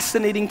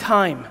fascinating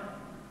time.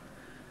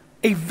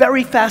 A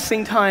very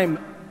fascinating time.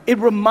 It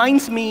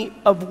reminds me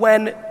of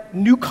when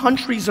new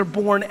countries are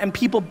born and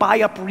people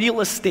buy up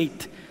real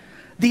estate.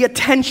 The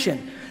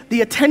attention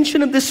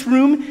of this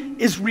room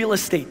is real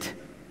estate.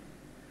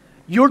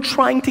 You're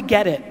trying to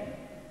get it.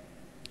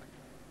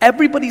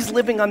 Everybody's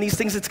living on these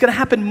things. It's gonna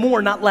happen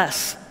more, not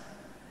less.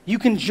 You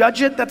can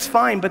judge it, that's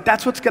fine, but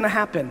that's what's gonna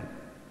happen.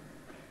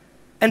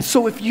 And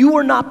so if you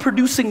are not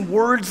producing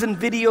words and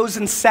videos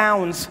and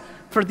sounds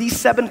for these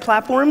 7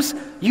 platforms,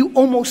 you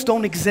almost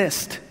don't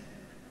exist.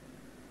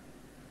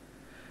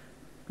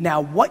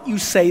 Now, what you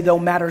say, though,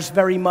 matters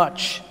very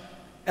much.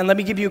 And let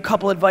me give you a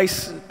couple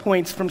advice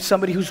points from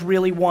somebody who's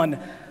really won.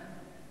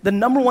 The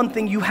number one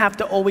thing you have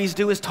to always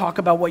do is talk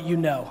about what you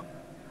know.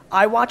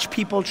 I watch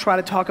people try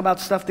to talk about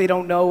stuff they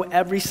don't know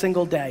every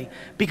single day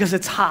because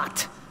it's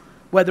hot.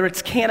 Whether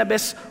it's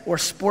cannabis or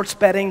sports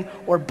betting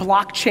or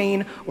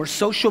blockchain or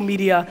social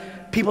media,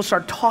 people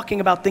start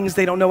talking about things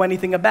they don't know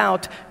anything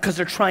about because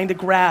they're trying to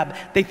grab.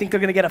 They think they're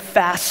gonna get a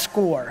fast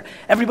score.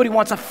 Everybody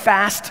wants a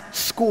fast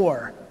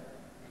score.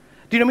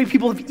 Do you know how many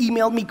people have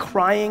emailed me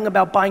crying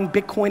about buying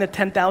Bitcoin at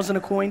 10,000 a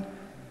coin?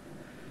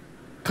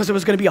 Because it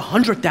was gonna be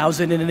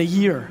 100,000 in a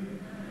year.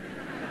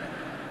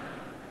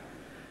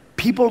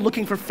 People are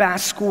looking for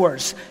fast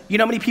scores. You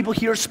know how many people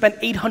here spent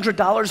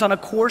 $800 on a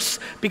course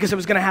because it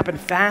was gonna happen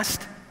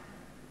fast?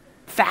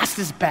 Fast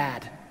is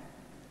bad.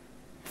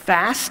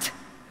 Fast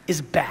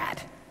is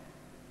bad.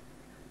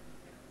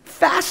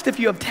 Fast if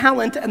you have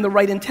talent and the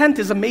right intent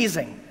is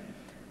amazing.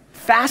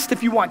 Fast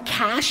if you want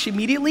cash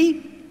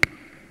immediately.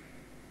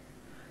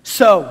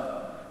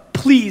 So,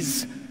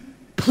 please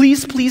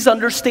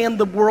understand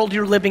the world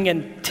you're living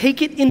in.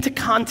 Take it into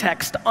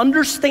context.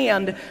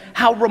 Understand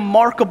how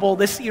remarkable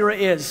this era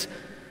is.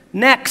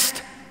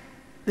 Next,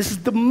 this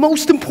is the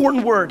most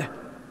important word.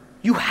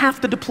 You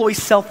have to deploy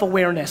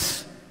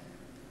self-awareness.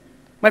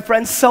 My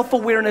friends,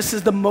 self-awareness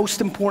is the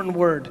most important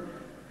word.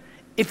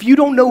 If you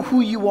don't know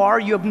who you are,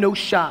 you have no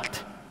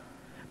shot.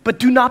 But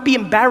do not be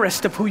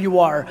embarrassed of who you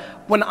are.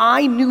 When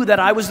I knew that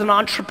I was an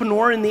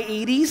entrepreneur in the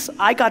 80s,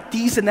 I got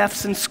D's and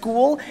F's in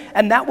school,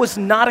 and that was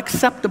not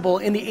acceptable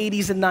in the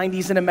 80s and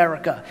 90s in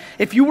America.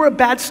 If you were a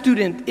bad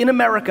student in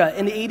America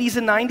in the 80s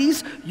and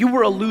 90s, you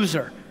were a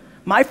loser.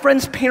 My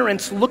friends'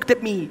 parents looked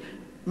at me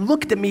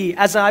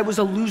as I was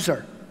a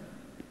loser.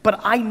 But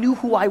I knew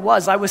who I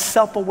was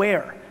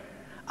self-aware.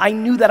 I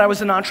knew that I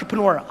was an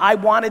entrepreneur. I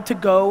wanted to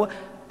go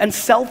and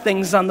sell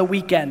things on the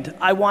weekend.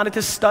 I wanted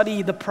to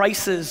study the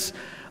prices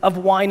of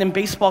wine and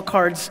baseball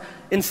cards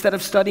instead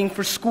of studying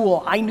for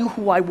school. I knew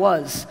who I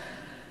was.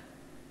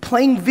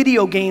 Playing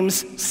video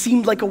games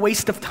seemed like a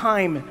waste of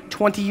time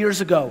 20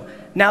 years ago.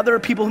 Now there are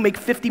people who make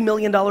 $50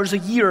 million a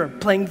year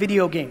playing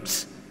video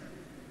games.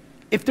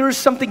 If there is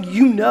something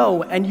you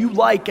know and you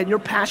like and you're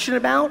passionate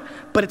about,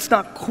 but it's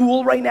not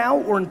cool right now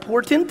or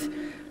important,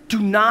 do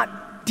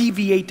not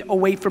deviate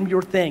away from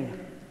your thing.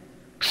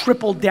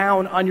 Triple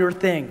down on your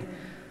thing.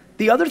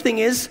 The other thing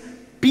is,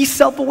 be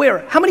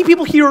self-aware. How many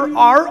people here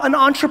are an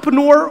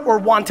entrepreneur or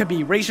want to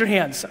be? Raise your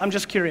hands. I'm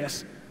just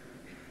curious.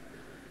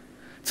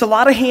 It's a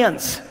lot of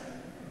hands.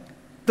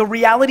 The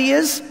reality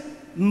is,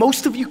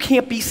 most of you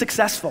can't be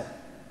successful.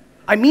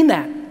 I mean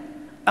that.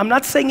 I'm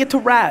not saying it to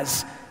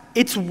razz.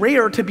 It's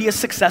rare to be a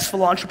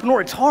successful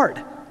entrepreneur. It's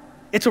hard.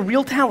 It's a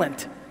real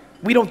talent.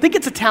 We don't think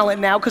it's a talent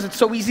now because it's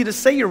so easy to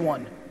say you're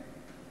one.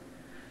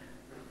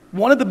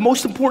 One of the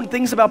most important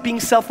things about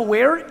being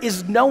self-aware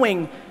is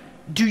knowing,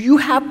 do you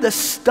have the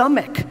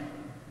stomach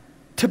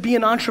to be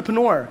an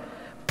entrepreneur?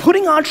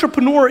 Putting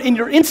entrepreneur in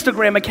your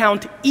Instagram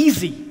account,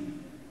 easy.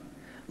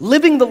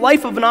 Living the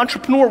life of an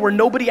entrepreneur where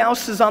nobody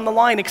else is on the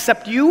line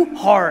except you,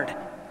 hard,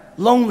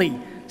 lonely,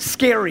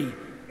 scary,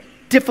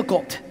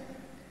 difficult.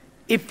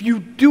 If you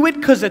do it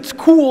because it's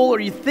cool or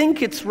you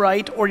think it's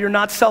right or you're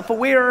not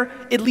self-aware,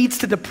 it leads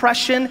to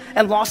depression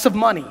and loss of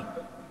money.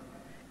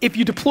 If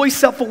you deploy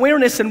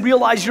self-awareness and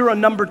realize you're a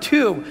number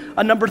 2,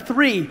 a number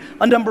 3,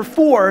 a number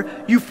 4,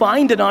 you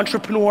find an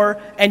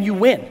entrepreneur and you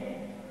win.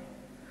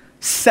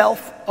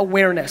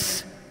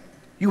 Self-awareness.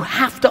 You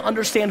have to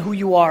understand who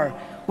you are.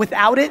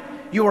 Without it,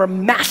 you are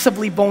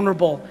massively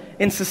vulnerable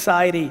in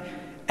society.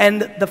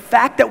 And the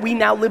fact that we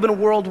now live in a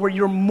world where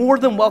you're more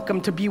than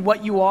welcome to be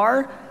what you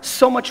are,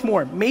 so much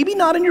more. Maybe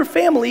not in your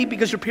family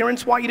because your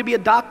parents want you to be a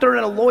doctor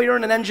and a lawyer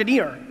and an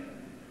engineer.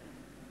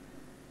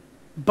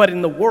 But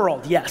in the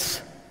world,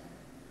 yes.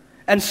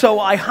 And so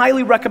I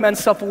highly recommend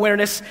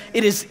self-awareness.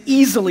 It is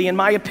easily, in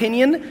my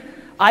opinion,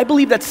 I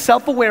believe that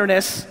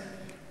self-awareness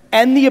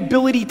and the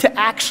ability to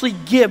actually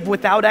give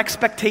without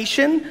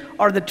expectation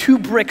are the 2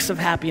 bricks of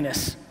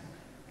happiness.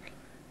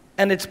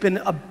 and it's been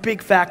a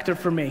big factor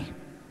for me,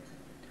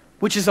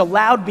 which has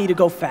allowed me to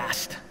go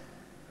fast.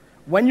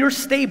 When you're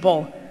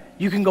stable,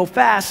 you can go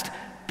fast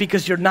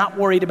because you're not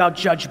worried about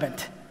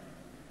judgment.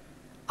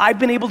 I've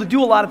been able to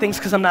do a lot of things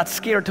because I'm not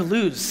scared to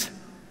lose.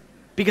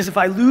 Because if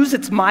I lose,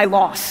 it's my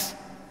loss.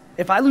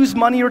 If I lose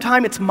money or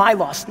time, it's my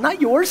loss,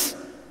 not yours.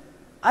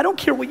 I don't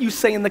care what you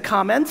say in the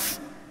comments.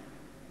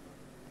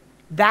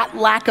 That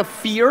lack of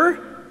fear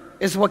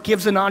is what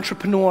gives an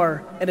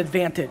entrepreneur an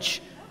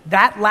advantage.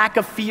 That lack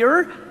of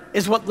fear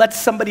is what lets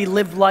somebody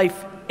live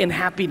life in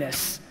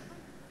happiness.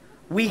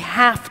 We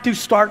have to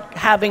start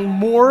having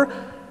more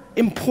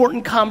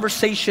important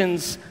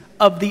conversations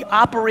of the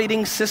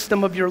operating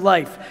system of your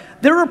life.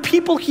 There are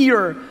people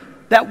here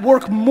that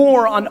work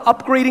more on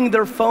upgrading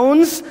their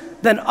phones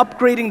than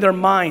upgrading their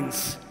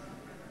minds.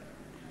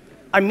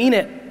 I mean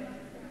it.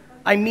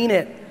 I mean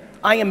it.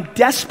 I am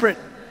desperate.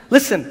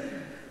 Listen,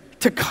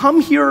 to come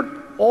here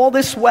all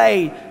this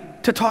way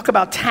to talk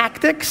about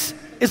tactics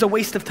is a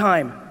waste of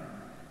time.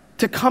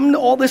 To come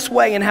all this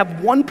way and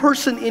have one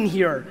person in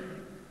here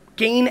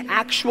gain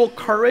actual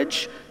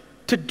courage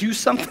to do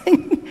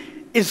something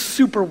is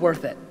super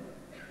worth it.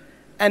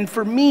 And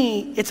for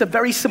me, it's a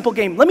very simple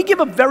game. Let me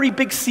give a very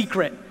big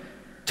secret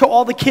to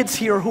all the kids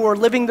here who are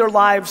living their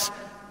lives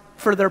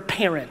for their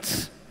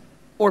parents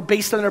or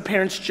based on their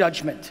parents'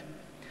 judgment.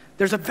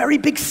 There's a very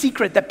big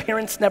secret that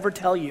parents never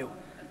tell you.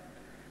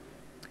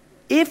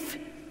 If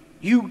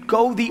you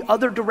go the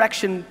other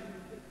direction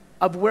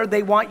of where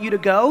they want you to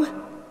go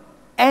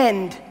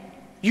and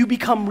you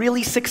become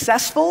really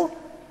successful,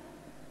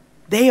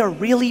 they are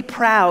really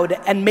proud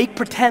and make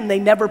pretend they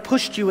never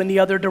pushed you in the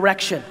other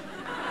direction.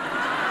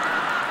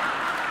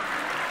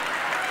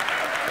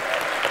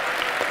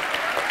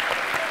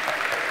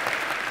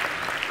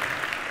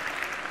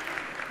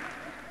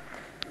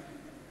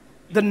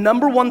 The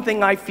number one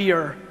thing I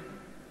fear,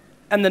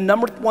 and the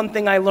number one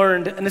thing I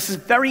learned, and this is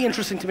very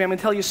interesting to me, I'm gonna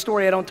tell you a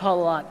story I don't tell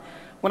a lot.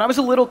 When I was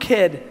a little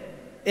kid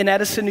in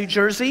Edison, New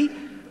Jersey,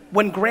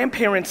 when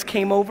grandparents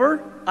came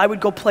over, I would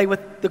go play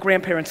with the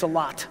grandparents a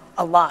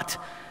lot.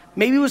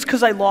 Maybe it was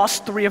because I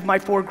lost 3 of my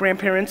 4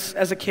 grandparents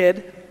as a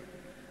kid,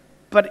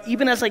 but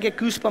even as I get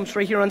goosebumps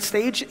right here on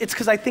stage, it's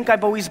because I think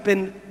I've always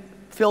been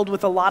filled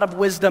with a lot of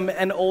wisdom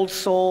and old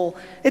soul.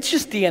 It's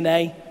just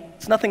DNA.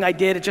 It's nothing I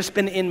did, it's just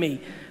been in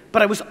me.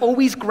 But I was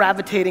always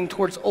gravitating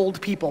towards old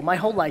people my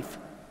whole life.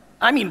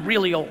 I mean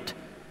really old.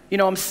 You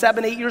know, I'm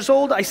 7, 8 years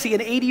old, I see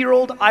an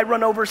 80-year-old, I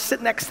run over,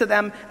 sit next to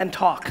them, and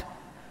talk.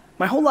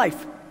 My whole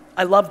life,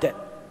 I loved it.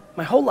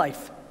 My whole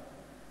life.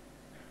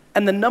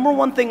 And the number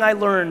one thing I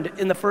learned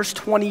in the first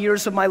 20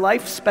 years of my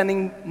life,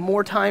 spending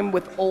more time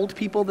with old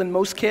people than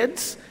most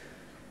kids,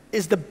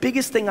 is the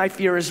biggest thing I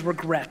fear is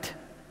regret.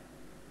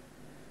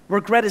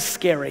 Regret is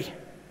scary.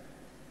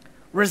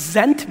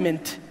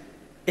 Resentment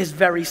is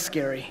very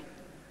scary.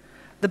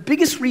 The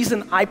biggest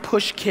reason I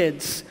push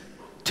kids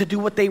to do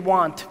what they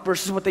want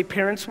versus what their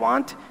parents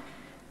want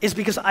is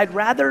because I'd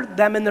rather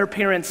them and their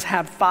parents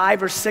have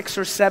 5 or 6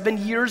 or 7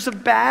 years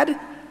of bad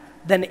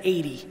than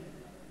 80.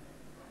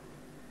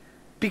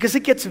 Because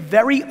it gets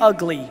very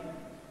ugly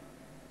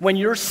when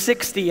you're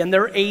 60 and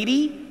they're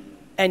 80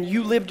 and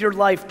you lived your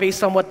life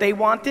based on what they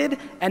wanted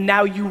and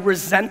now you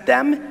resent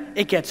them.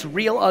 It gets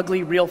real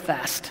ugly real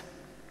fast.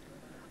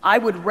 I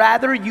would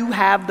rather you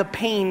have the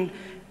pain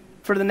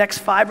for the next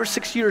 5 or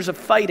 6 years of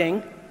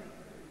fighting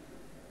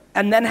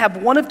and then have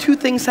one of 2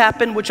 things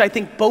happen, which I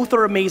think both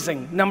are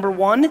amazing. Number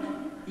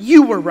 1,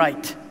 you were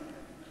right.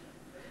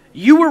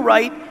 You were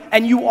right,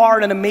 and you are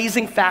an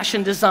amazing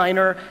fashion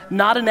designer,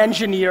 not an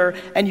engineer,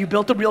 and you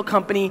built a real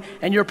company,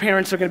 and your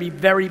parents are gonna be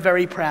very,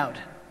 very proud.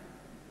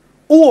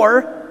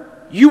 Or,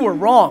 you were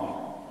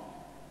wrong.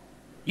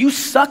 You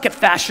suck at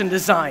fashion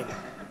design.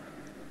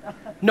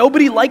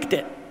 Nobody liked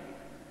it.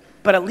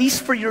 But at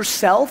least for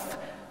yourself,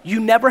 you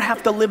never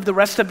have to live the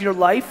rest of your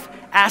life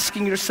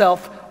asking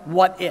yourself,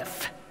 what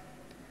if?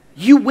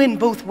 You win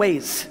both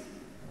ways.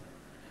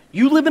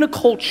 You live in a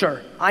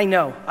culture, I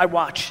know, I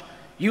watch.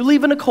 You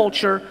live in a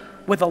culture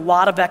with a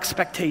lot of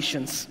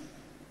expectations.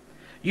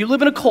 You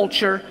live in a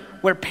culture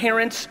where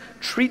parents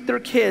treat their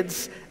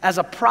kids as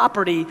a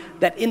property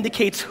that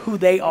indicates who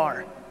they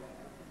are.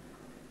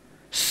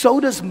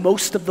 So does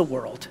most of the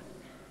world.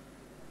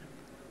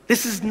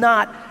 This is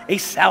not a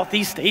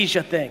Southeast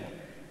Asia thing.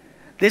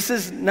 This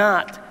is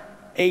not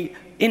a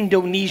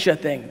Indonesia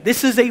thing.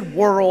 This is a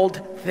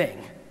world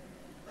thing.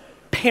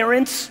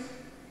 Parents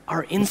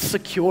are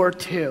insecure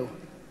too.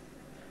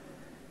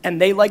 And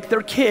they like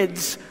their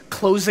kids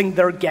closing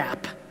their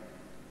gap.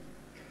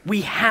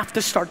 We have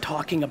to start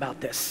talking about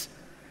this.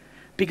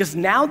 Because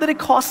now that it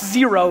costs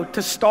 $0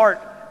 to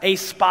start a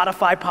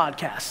Spotify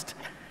podcast,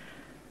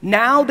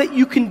 now that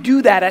you can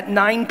do that at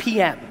 9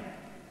 p.m.,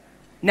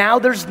 now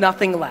there's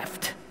nothing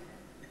left.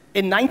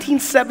 In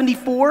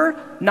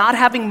 1974, not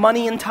having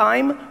money and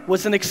time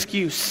was an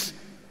excuse.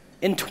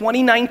 In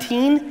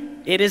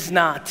 2019, it is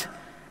not.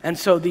 And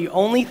so the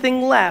only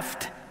thing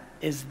left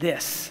is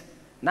this.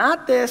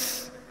 Not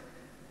this,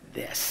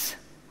 this.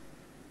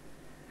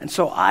 And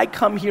so I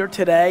come here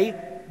today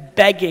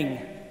begging,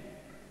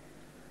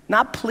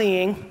 not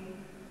pleading,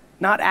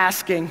 not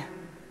asking,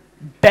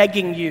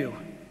 begging you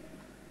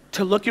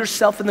to look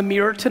yourself in the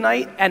mirror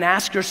tonight and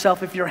ask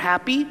yourself if you're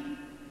happy.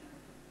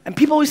 And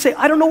people always say,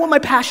 I don't know what my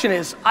passion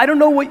is. I don't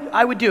know what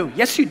I would do.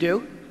 Yes, you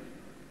do.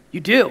 You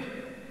do.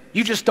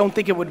 You just don't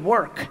think it would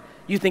work.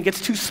 You think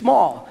it's too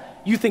small.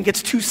 You think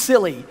it's too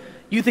silly.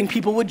 You think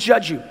people would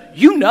judge you.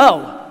 You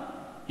know.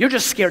 You're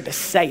just scared to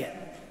say it.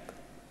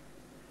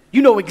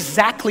 You know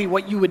exactly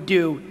what you would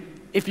do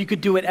if you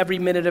could do it every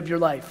minute of your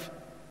life.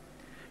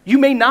 You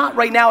may not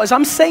right now. As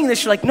I'm saying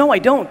this, you're like, no, I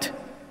don't.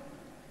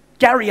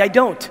 Gary, I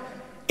don't.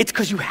 It's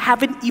because you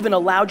haven't even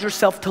allowed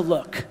yourself to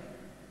look.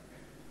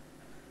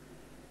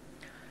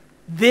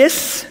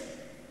 This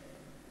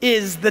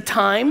is the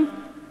time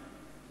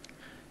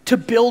to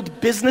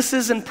build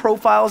businesses and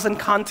profiles and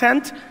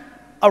content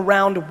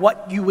around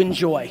what you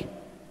enjoy.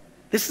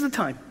 This is the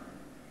time.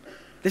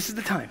 This is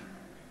the time.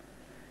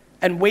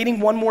 And waiting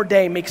one more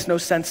day makes no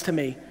sense to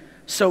me.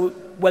 So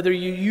whether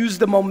you use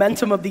the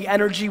momentum of the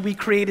energy we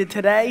created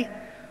today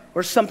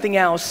or something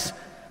else,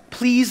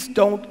 please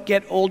don't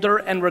get older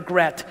and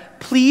regret.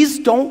 Please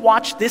don't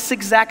watch this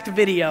exact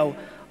video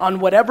on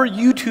whatever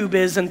YouTube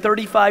is in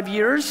 35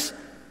 years.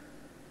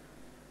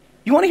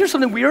 You want to hear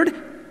something weird?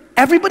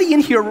 Everybody in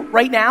here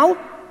right now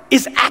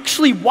is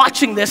actually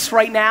watching this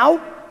right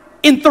now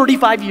in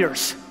 35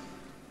 years.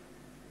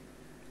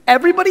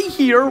 Everybody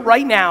here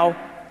right now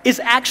is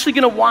actually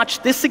going to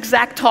watch this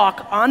exact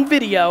talk on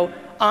video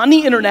on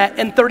the internet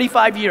in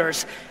 35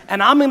 years.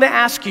 And I'm going to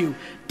ask you,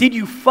 did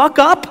you fuck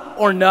up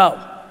or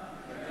no?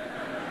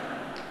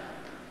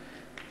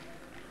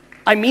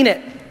 I mean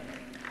it.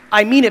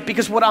 I mean it,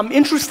 because what I'm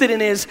interested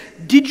in is,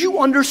 did you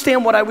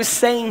understand what I was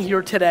saying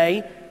here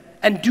today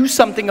and do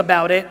something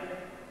about it?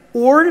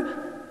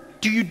 Or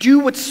do you do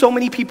what so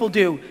many people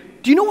do?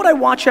 Do you know what I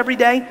watch every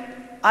day?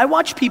 I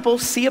watch people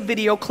see a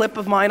video clip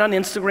of mine on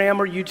Instagram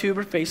or YouTube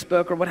or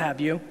Facebook or what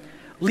have you,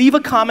 leave a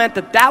comment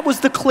that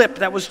was the clip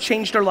that was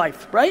changed their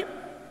life, right?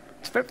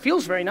 It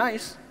feels very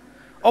nice.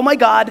 Oh my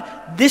God,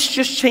 this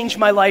just changed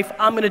my life,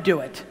 I'm gonna do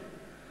it.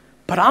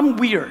 But I'm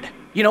weird.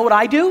 You know what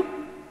I do?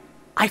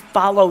 I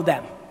follow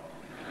them.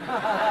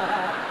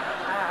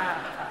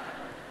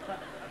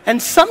 And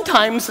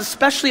sometimes,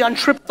 especially on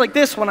trips like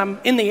this, when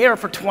I'm in the air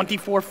for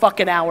 24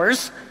 fucking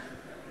hours,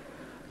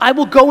 I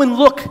will go and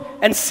look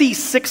and see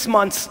 6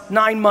 months,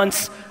 9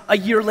 months, a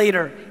year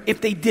later,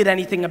 if they did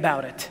anything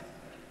about it.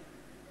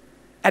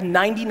 And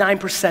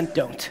 99%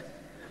 don't.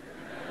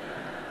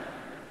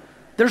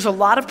 There's a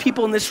lot of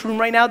people in this room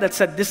right now that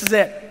said, this is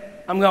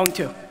it, I'm going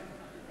to.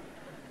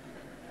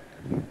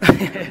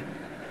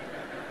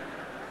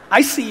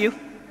 I see you.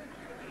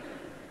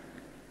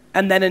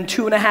 And then in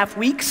 2.5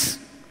 weeks,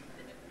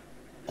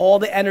 all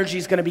the energy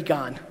is going to be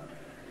gone.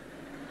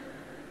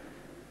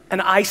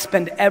 And I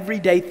spend every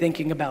day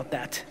thinking about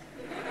that.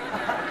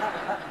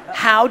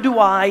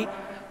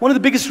 One of the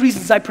biggest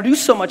reasons I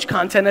produce so much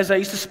content is I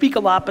used to speak a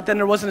lot, but then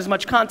there wasn't as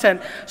much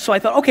content. So I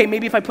thought, okay,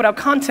 maybe if I put out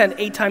content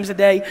 8 times a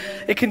day,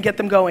 it can get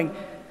them going.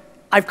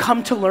 I've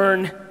come to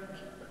learn,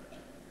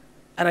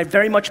 and I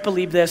very much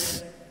believe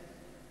this,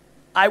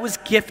 I was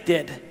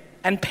gifted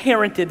and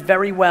parented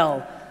very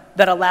well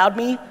that allowed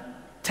me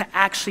to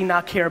actually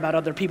not care about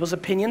other people's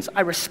opinions.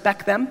 I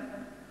respect them.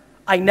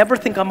 I never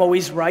think I'm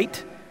always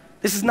right.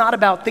 This is not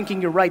about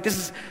thinking you're right. This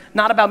is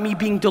not about me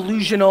being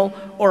delusional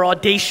or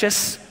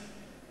audacious.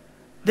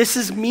 This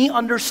is me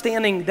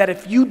understanding that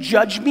if you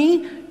judge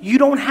me, you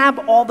don't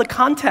have all the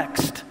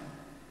context.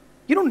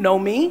 You don't know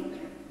me.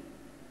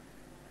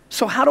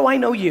 So how do I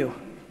know you?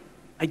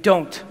 I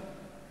don't.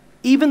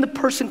 Even the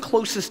person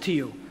closest to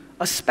you,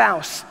 a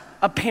spouse,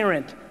 a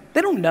parent,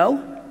 they don't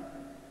know.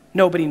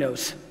 Nobody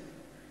knows.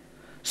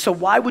 So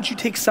why would you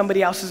take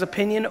somebody else's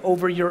opinion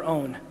over your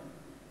own?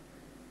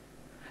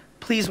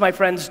 Please, my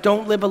friends,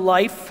 don't live a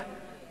life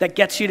that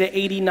gets you to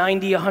 80,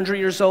 90, 100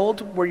 years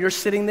old where you're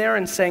sitting there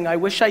and saying, I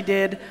wish I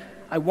did,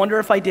 I wonder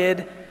if I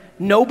did.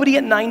 Nobody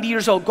at 90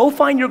 years old, go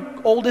find your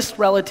oldest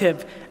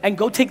relative and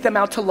go take them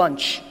out to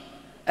lunch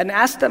and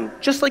ask them,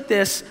 just like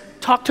this,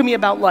 talk to me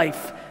about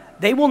life.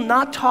 They will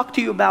not talk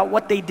to you about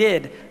what they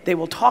did. They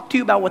will talk to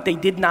you about what they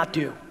did not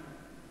do.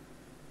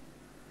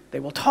 They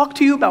will talk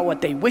to you about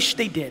what they wish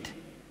they did.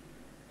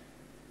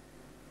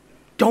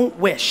 Don't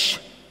wish.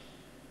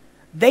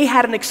 They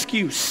had an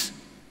excuse,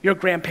 your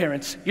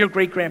grandparents, your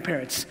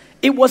great-grandparents.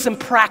 It wasn't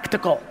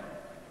practical.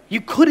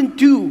 You couldn't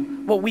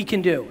do what we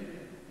can do.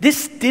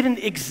 This didn't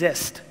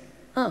exist.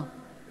 Oh.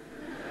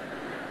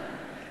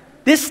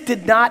 This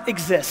did not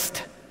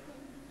exist.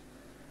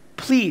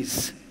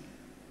 Please,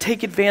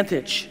 take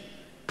advantage.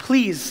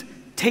 Please,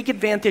 take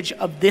advantage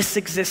of this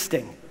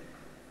existing.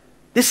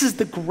 This is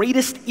the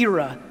greatest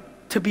era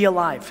to be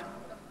alive.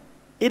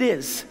 It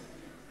is.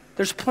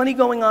 There's plenty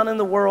going on in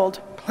the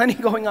world, plenty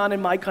going on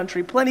in my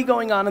country, plenty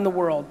going on in the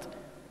world.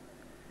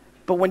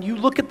 But when you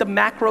look at the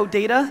macro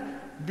data,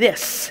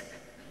 this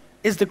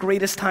is the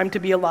greatest time to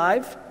be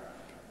alive,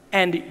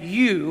 and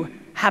you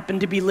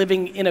happen to be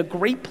living in a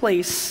great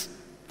place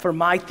for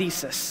my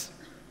thesis.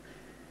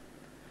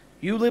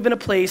 You live in a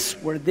place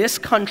where this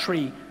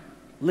country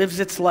lives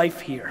its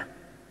life here.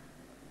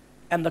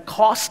 And the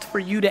cost for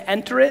you to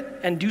enter it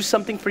and do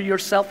something for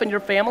yourself and your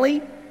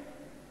family,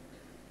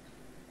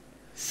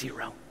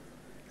 $0.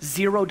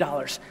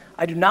 $0.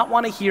 I do not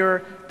want to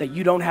hear that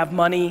you don't have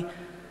money.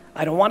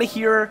 I don't want to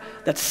hear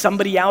that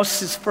somebody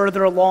else is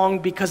further along,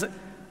 because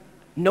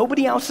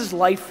nobody else's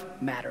life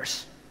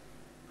matters.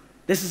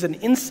 This is an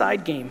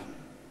inside game.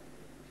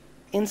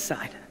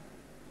 Inside.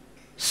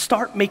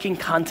 Start making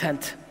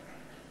content.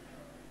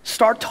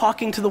 Start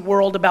talking to the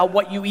world about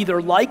what you either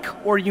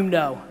like or you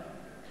know.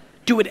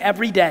 Do it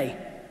every day.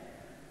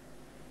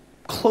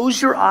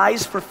 Close your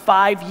eyes for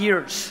 5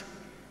 years.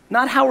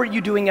 Not how are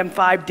you doing in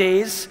 5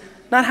 days,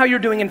 not how you're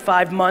doing in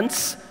 5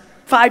 months,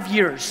 5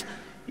 years.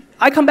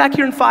 I come back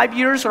here in 5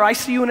 years, or I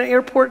see you in an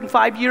airport in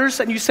 5 years,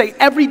 and you say,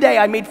 every day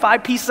I made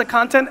 5 pieces of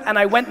content and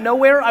I went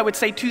nowhere, I would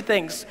say 2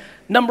 things.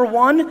 Number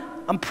 1,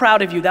 I'm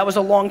proud of you, that was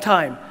a long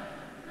time.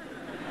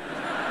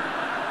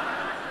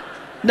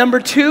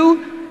 Number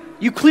 2,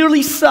 you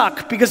clearly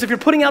suck, because if you're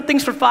putting out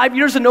things for 5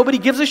 years and nobody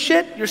gives a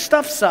shit, your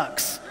stuff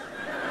sucks.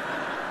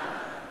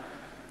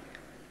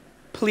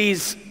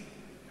 Please,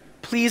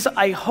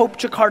 I hope,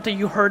 Jakarta,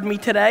 you heard me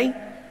today.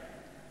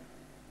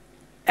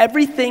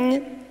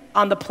 Everything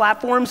on the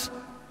platforms,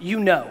 you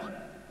know.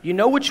 You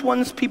know which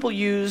ones people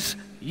use,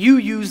 you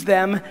use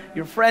them,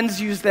 your friends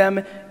use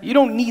them. You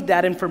don't need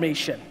that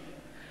information.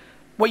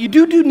 What you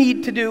do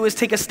need to do is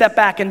take a step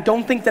back and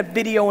don't think that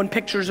video and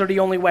pictures are the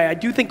only way. I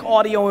do think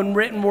audio and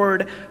written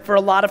word for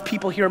a lot of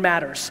people here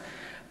matters.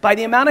 By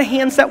the amount of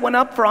hands that went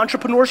up for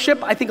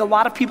entrepreneurship, I think a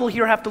lot of people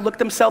here have to look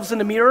themselves in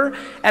the mirror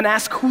and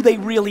ask who they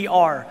really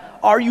are.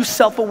 Are you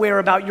self-aware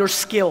about your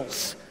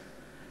skills?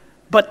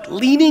 But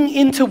leaning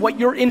into what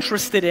you're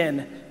interested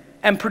in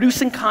and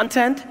producing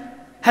content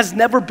has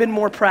never been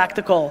more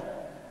practical.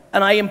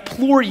 And I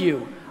implore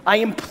you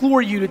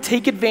to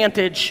take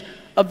advantage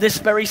of this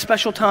very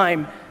special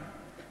time,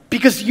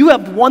 because you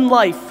have one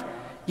life.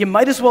 You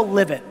might as well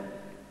live it.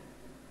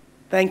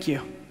 Thank you.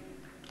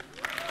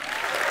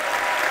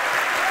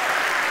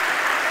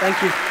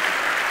 Thank you.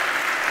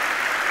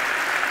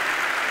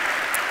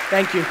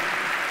 Thank you.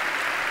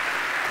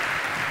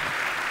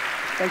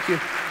 Thank you.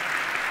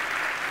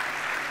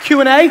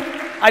 Q&A?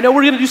 I know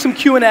we're going to do some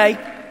Q&A.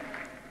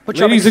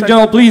 Ladies and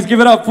gentlemen, please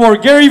give it up for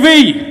Gary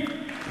V.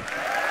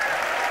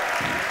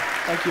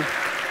 Thank you.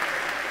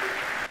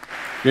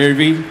 Gary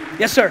V.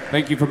 Yes, sir.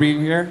 Thank you for being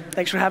here.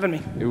 Thanks for having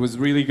me. It was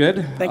really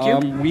good. Thank you.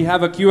 We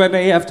have a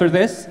Q&A after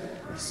this,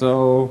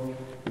 so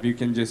if you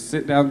can just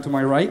sit down to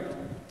my right.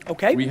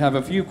 Okay. We have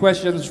a few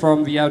questions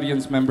from the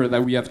audience member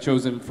that we have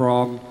chosen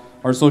from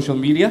our social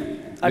media.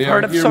 I've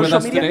heard of social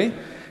media. Today.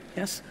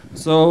 Yes.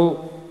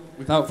 So,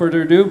 without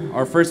further ado,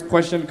 our first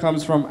question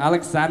comes from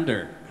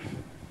Alexander.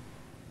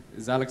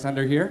 Is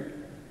Alexander here?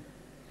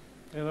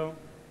 Hello.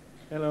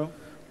 Hello.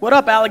 What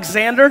up,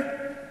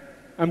 Alexander?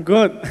 I'm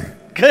good.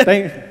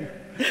 Good.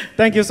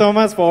 Thank you so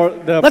much for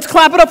the... Let's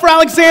clap it up for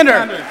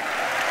Alexander.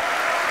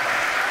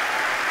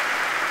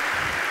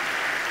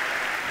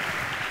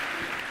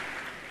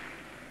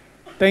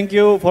 Thank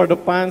you for the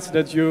punch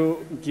that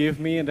you give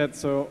me.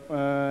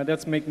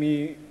 That's make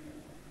me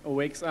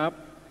wakes up.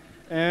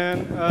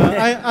 And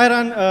I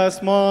run a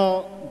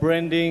small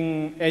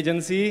branding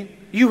agency.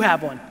 You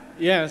have one?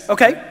 Yes.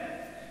 Okay.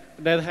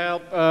 That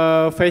help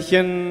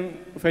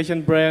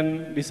fashion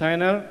brand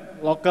designer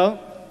local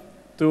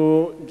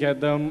to get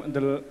them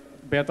the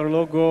better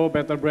logo,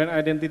 better brand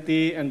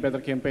identity, and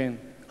better campaign.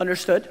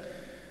 Understood.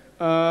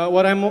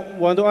 What I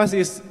want to ask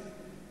is,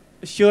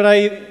 should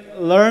I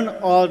learn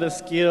all the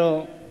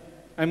skill?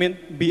 I mean,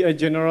 be a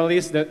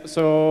generalist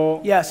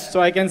yes.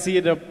 So I can see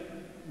the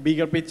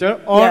bigger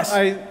picture, or yes.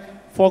 I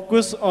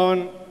focus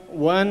on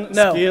one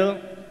skill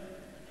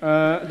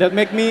that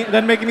make me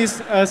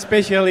a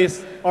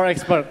specialist or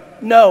expert.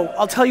 No,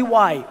 I'll tell you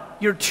why.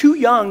 You're too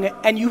young,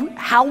 and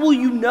how will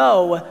you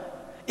know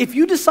if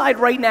you decide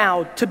right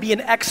now to be an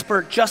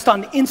expert just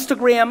on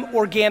Instagram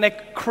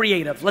organic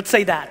creative? Let's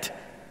say that.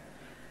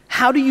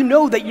 How do you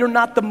know that you're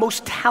not the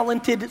most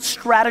talented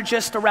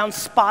strategist around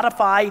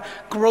Spotify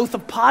growth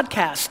of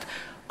podcast?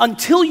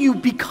 Until you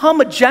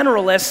become a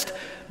generalist,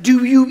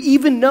 do you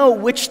even know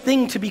which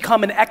thing to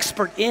become an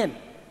expert in?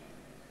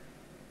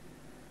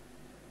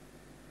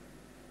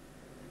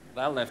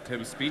 That left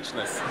him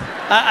speechless.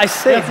 I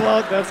see.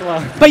 That's a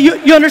lot. But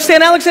you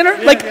understand, Alexander?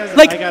 Yes, yes,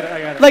 I got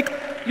it. Like,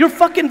 you're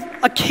fucking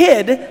a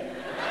kid.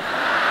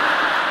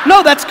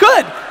 No, that's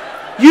good.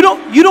 You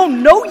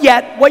don't know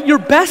yet what you're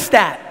best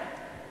at.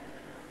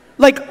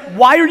 Like,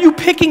 why are you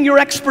picking your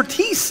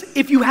expertise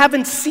if you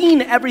haven't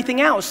seen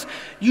everything else?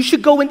 You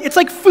should go in. It's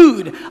like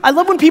food. I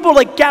love when people are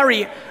like,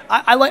 Gary,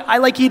 I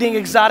like eating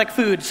exotic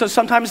food. So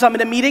sometimes I'm in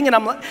a meeting and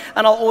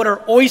I'll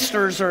order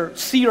oysters or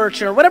sea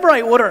urchin or whatever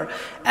I order,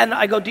 and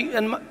I go,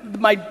 and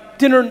my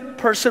dinner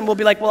person will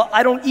be like, well,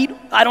 I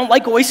don't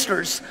like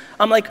oysters.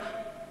 I'm like,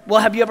 well,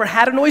 have you ever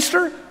had an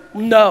oyster?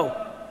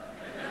 No.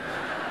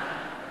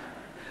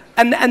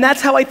 And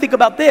that's how I think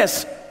about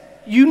this.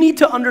 You need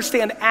to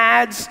understand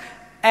ads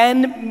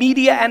and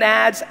media and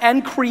ads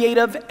and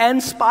creative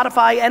and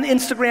Spotify and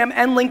Instagram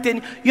and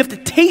LinkedIn. You have to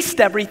taste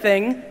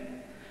everything.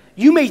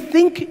 You may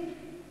think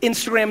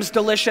Instagram's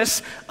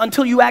delicious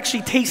until you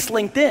actually taste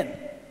LinkedIn.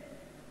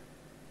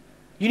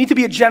 You need to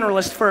be a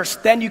generalist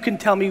first, then you can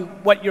tell me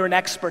what you're an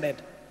expert in.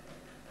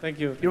 Thank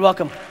you. You're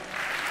welcome.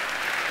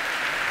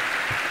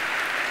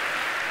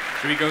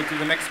 Should we go to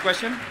the next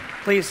question?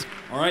 Please.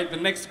 All right, the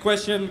next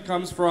question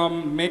comes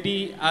from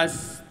Mehdi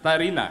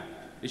Astarina.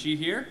 Is she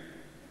here?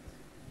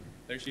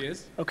 There she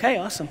is. Okay,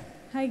 awesome.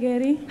 Hi,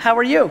 Gary. How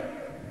are you?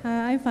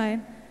 I'm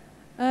fine.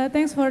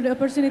 Thanks for the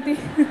opportunity.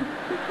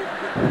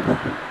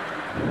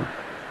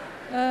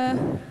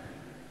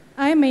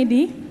 I'm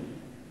Mehdi.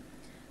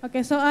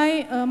 Okay, so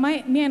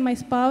me and my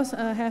spouse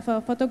have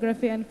a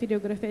photography and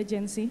videography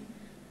agency,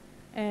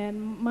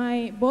 and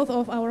both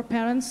of our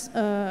parents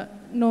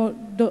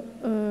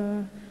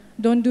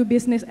don't do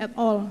business at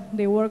all.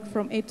 They work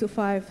from 8 to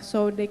 5,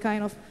 so they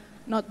kind of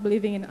not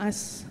believing in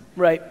us.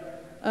 Right.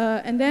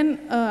 And then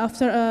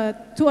after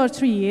 2 or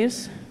 3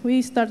 years,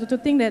 we started to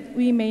think that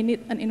we may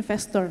need an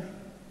investor.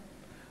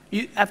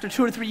 After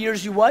 2 or 3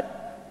 years, you what?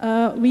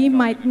 We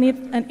might need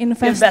an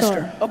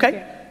investor.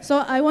 Okay. So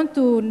I want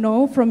to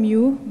know from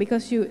you,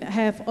 because you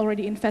have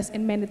already invested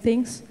in many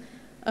things.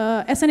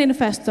 As an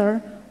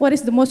investor, what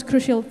is the most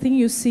crucial thing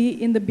you see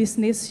in the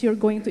business you're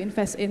going to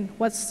invest in?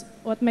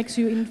 What makes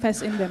you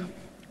invest in them?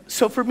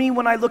 So for me,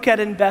 when I look at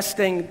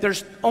investing,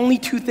 there's only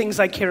 2 things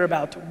I care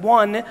about.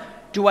 One,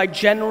 do I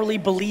generally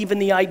believe in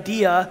the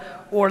idea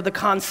or the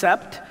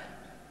concept?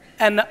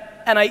 And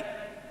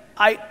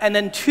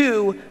then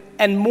 2,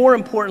 and more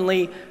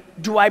importantly,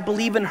 do I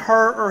believe in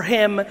her or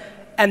him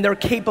and they're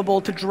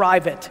capable to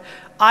drive it?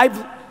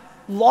 I've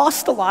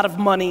lost a lot of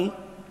money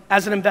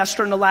as an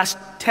investor in the last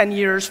 10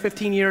 years,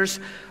 15 years,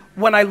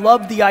 when I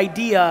loved the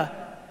idea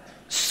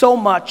so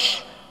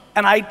much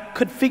and I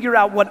could figure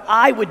out what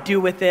I would do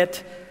with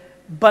it,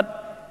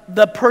 but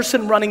the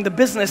person running the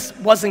business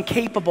wasn't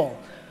capable.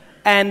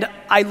 And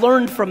I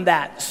learned from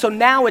that. So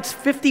now it's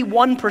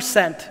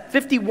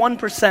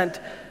 51%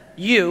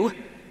 you,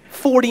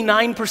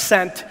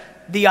 49%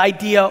 the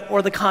idea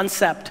or the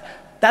concept.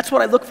 That's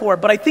what I look for.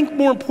 But I think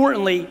more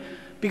importantly,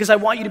 because I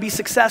want you to be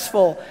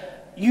successful,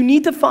 you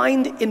need to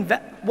find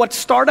what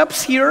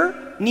startups here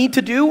need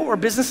to do, or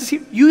businesses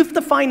here, you have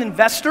to find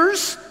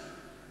investors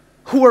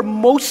who are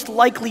most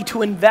likely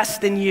to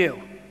invest in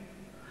you.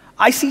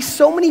 I see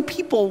so many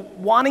people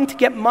wanting to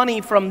get money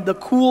from the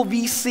cool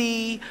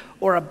VC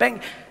or a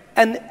bank,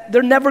 and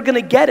they're never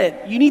gonna get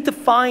it. You need to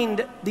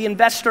find the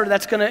investor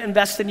that's gonna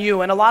invest in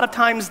you, and a lot of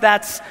times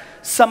that's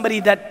somebody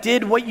that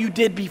did what you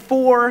did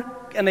before,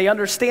 and they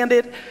understand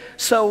it.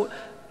 So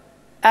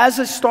as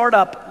a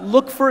startup,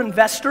 look for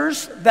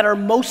investors that are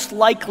most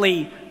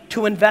likely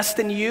to invest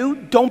in you.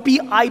 Don't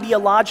be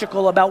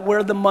ideological about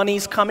where the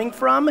money's coming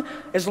from.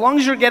 As long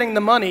as you're getting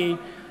the money,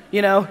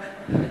 you know.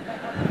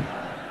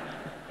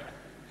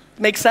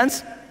 Make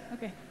sense?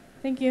 Okay,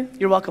 thank you.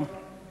 You're welcome.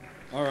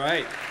 All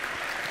right.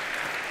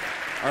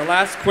 Our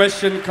last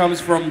question comes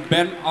from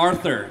Ben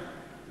Arthur.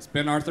 Is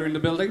Ben Arthur in the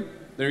building?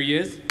 There he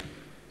is.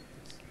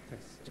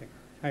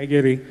 Hi,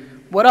 Gary.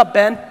 What up,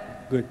 Ben?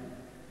 Good.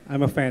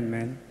 I'm a fan,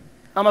 man.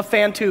 I'm a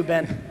fan too,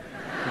 Ben.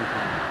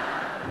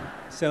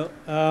 So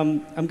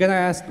I'm gonna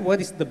ask, what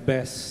is the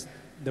best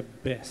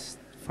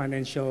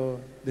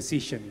financial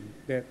decision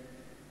that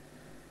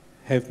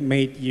have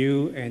made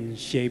you and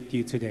shaped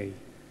you today?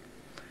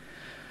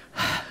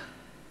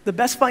 The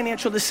best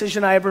financial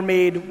decision I ever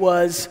made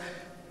was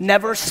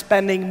never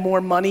spending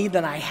more money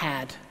than I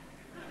had.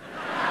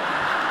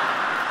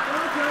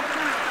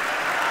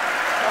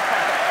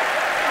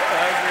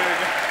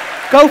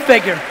 Go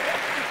figure.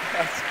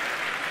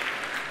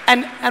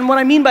 And what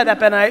I mean by that,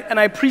 Ben, and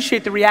I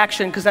appreciate the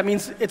reaction because that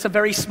means it's a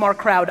very smart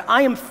crowd.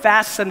 I am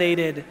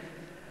fascinated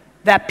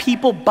that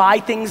people buy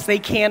things they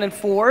can't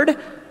afford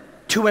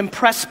to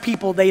impress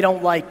people they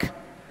don't like.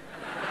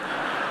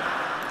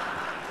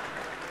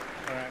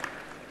 All right.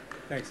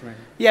 Thanks, man.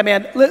 Yeah,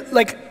 man.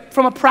 Like,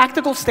 from a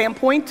practical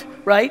standpoint,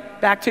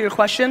 right? Back to your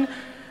question.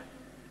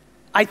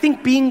 I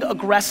think being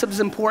aggressive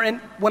is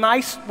important. When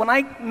I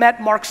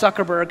met Mark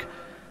Zuckerberg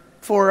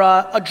for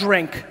a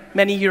drink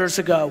many years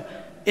ago,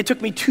 it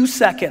took me 2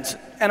 seconds,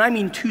 and I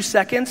mean 2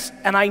 seconds,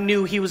 and I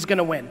knew he was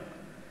gonna win.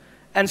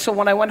 And so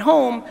when I went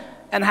home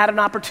and had an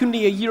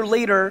opportunity a year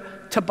later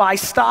to buy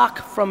stock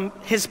from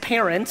his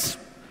parents,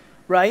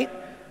 right?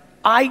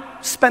 I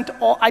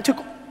took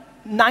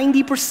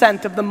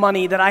 90% of the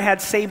money that I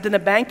had saved in the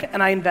bank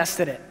and I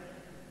invested it,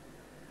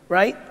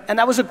 right? And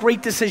that was a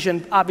great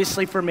decision,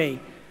 obviously, for me.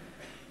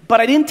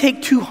 But I didn't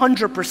take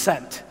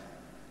 200%.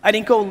 I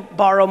didn't go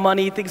borrow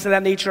money, things of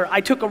that nature. I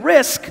took a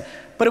risk,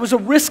 but it was a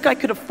risk I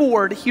could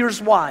afford.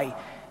 Here's why.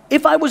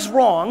 If I was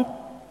wrong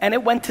and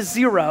it went to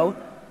zero,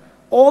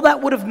 all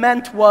that would have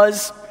meant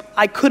was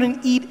I couldn't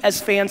eat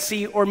as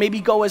fancy or maybe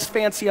go as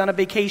fancy on a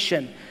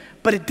vacation.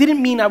 But it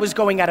didn't mean I was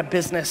going out of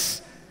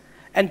business.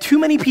 And too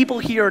many people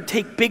here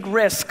take big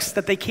risks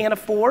that they can't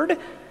afford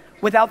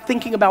without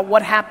thinking about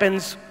what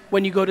happens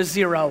when you go to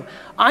 0.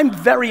 I'm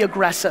very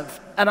aggressive,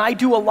 and I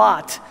do a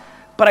lot,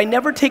 but I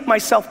never take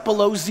myself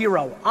below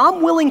 0.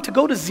 I'm willing to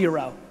go to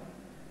 0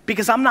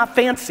 because I'm not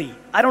fancy.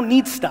 I don't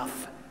need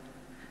stuff.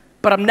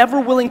 But I'm never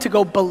willing to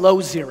go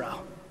below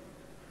 0.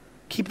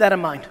 Keep that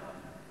in mind.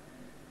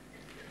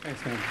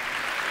 Thanks, man.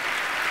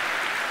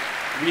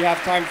 We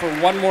have time for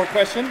one more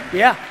question.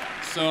 Yeah.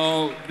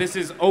 So this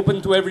is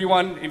open to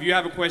everyone. If you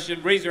have a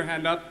question, raise your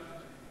hand up.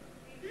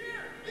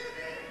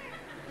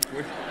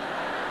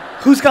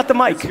 Who's got the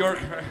mic? It's your...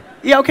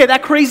 Yeah, okay,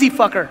 that crazy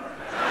fucker.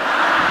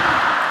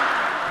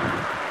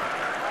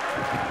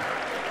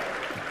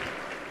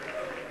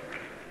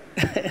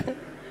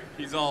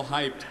 He's all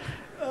hyped.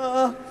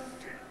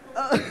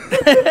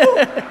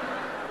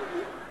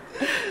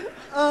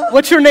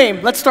 What's your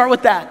name? Let's start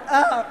with that.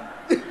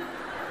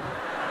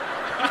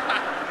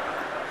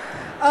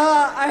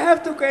 I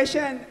have 2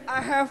 questions.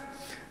 I have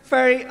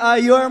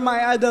you are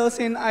my idol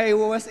since I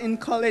was in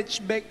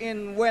college back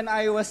in when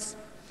I was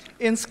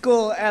in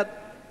school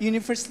at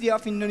University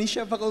of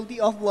Indonesia Faculty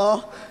of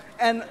Law,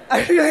 and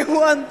I really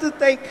want to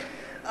take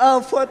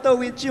a photo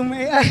with you.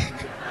 May I?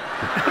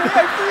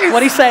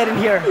 What did he say? I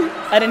didn't hear.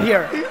 I didn't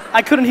hear.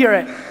 I couldn't hear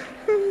it.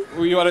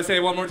 You want to say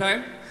it one more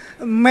time?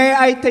 May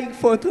I take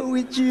photo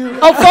with you?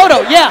 Oh,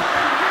 photo, yeah.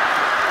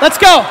 Let's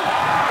go.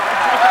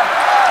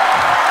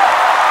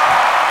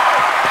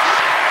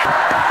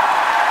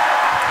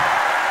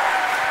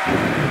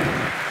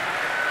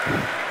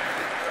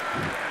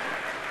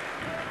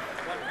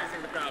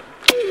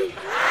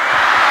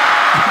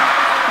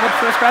 What's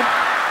first, Brad?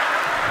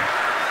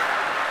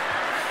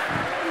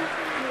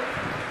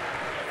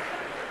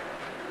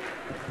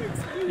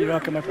 You're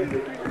welcome, my friend.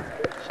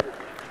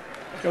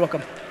 You're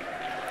welcome.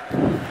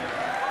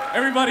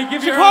 Everybody,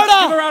 give a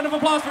round of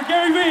applause for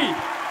Gary Vee.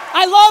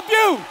 I love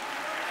you.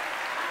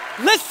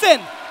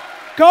 Listen,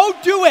 go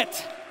do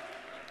it.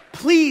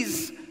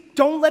 Please,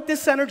 don't let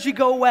this energy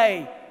go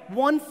away.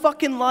 One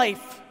fucking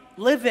life.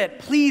 Live it.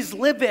 Please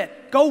live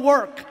it. Go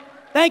work.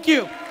 Thank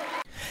you.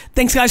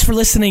 Thanks, guys, for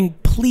listening.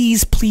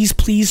 Please, please,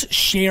 please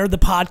share the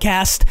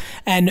podcast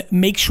and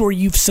make sure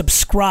you've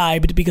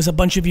subscribed, because a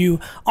bunch of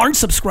you aren't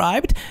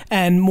subscribed.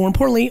 And more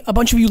importantly, a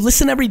bunch of you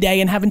listen every day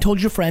and haven't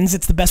told your friends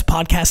it's the best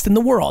podcast in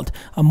the world.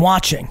 I'm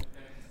watching.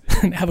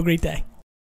 Have a great day.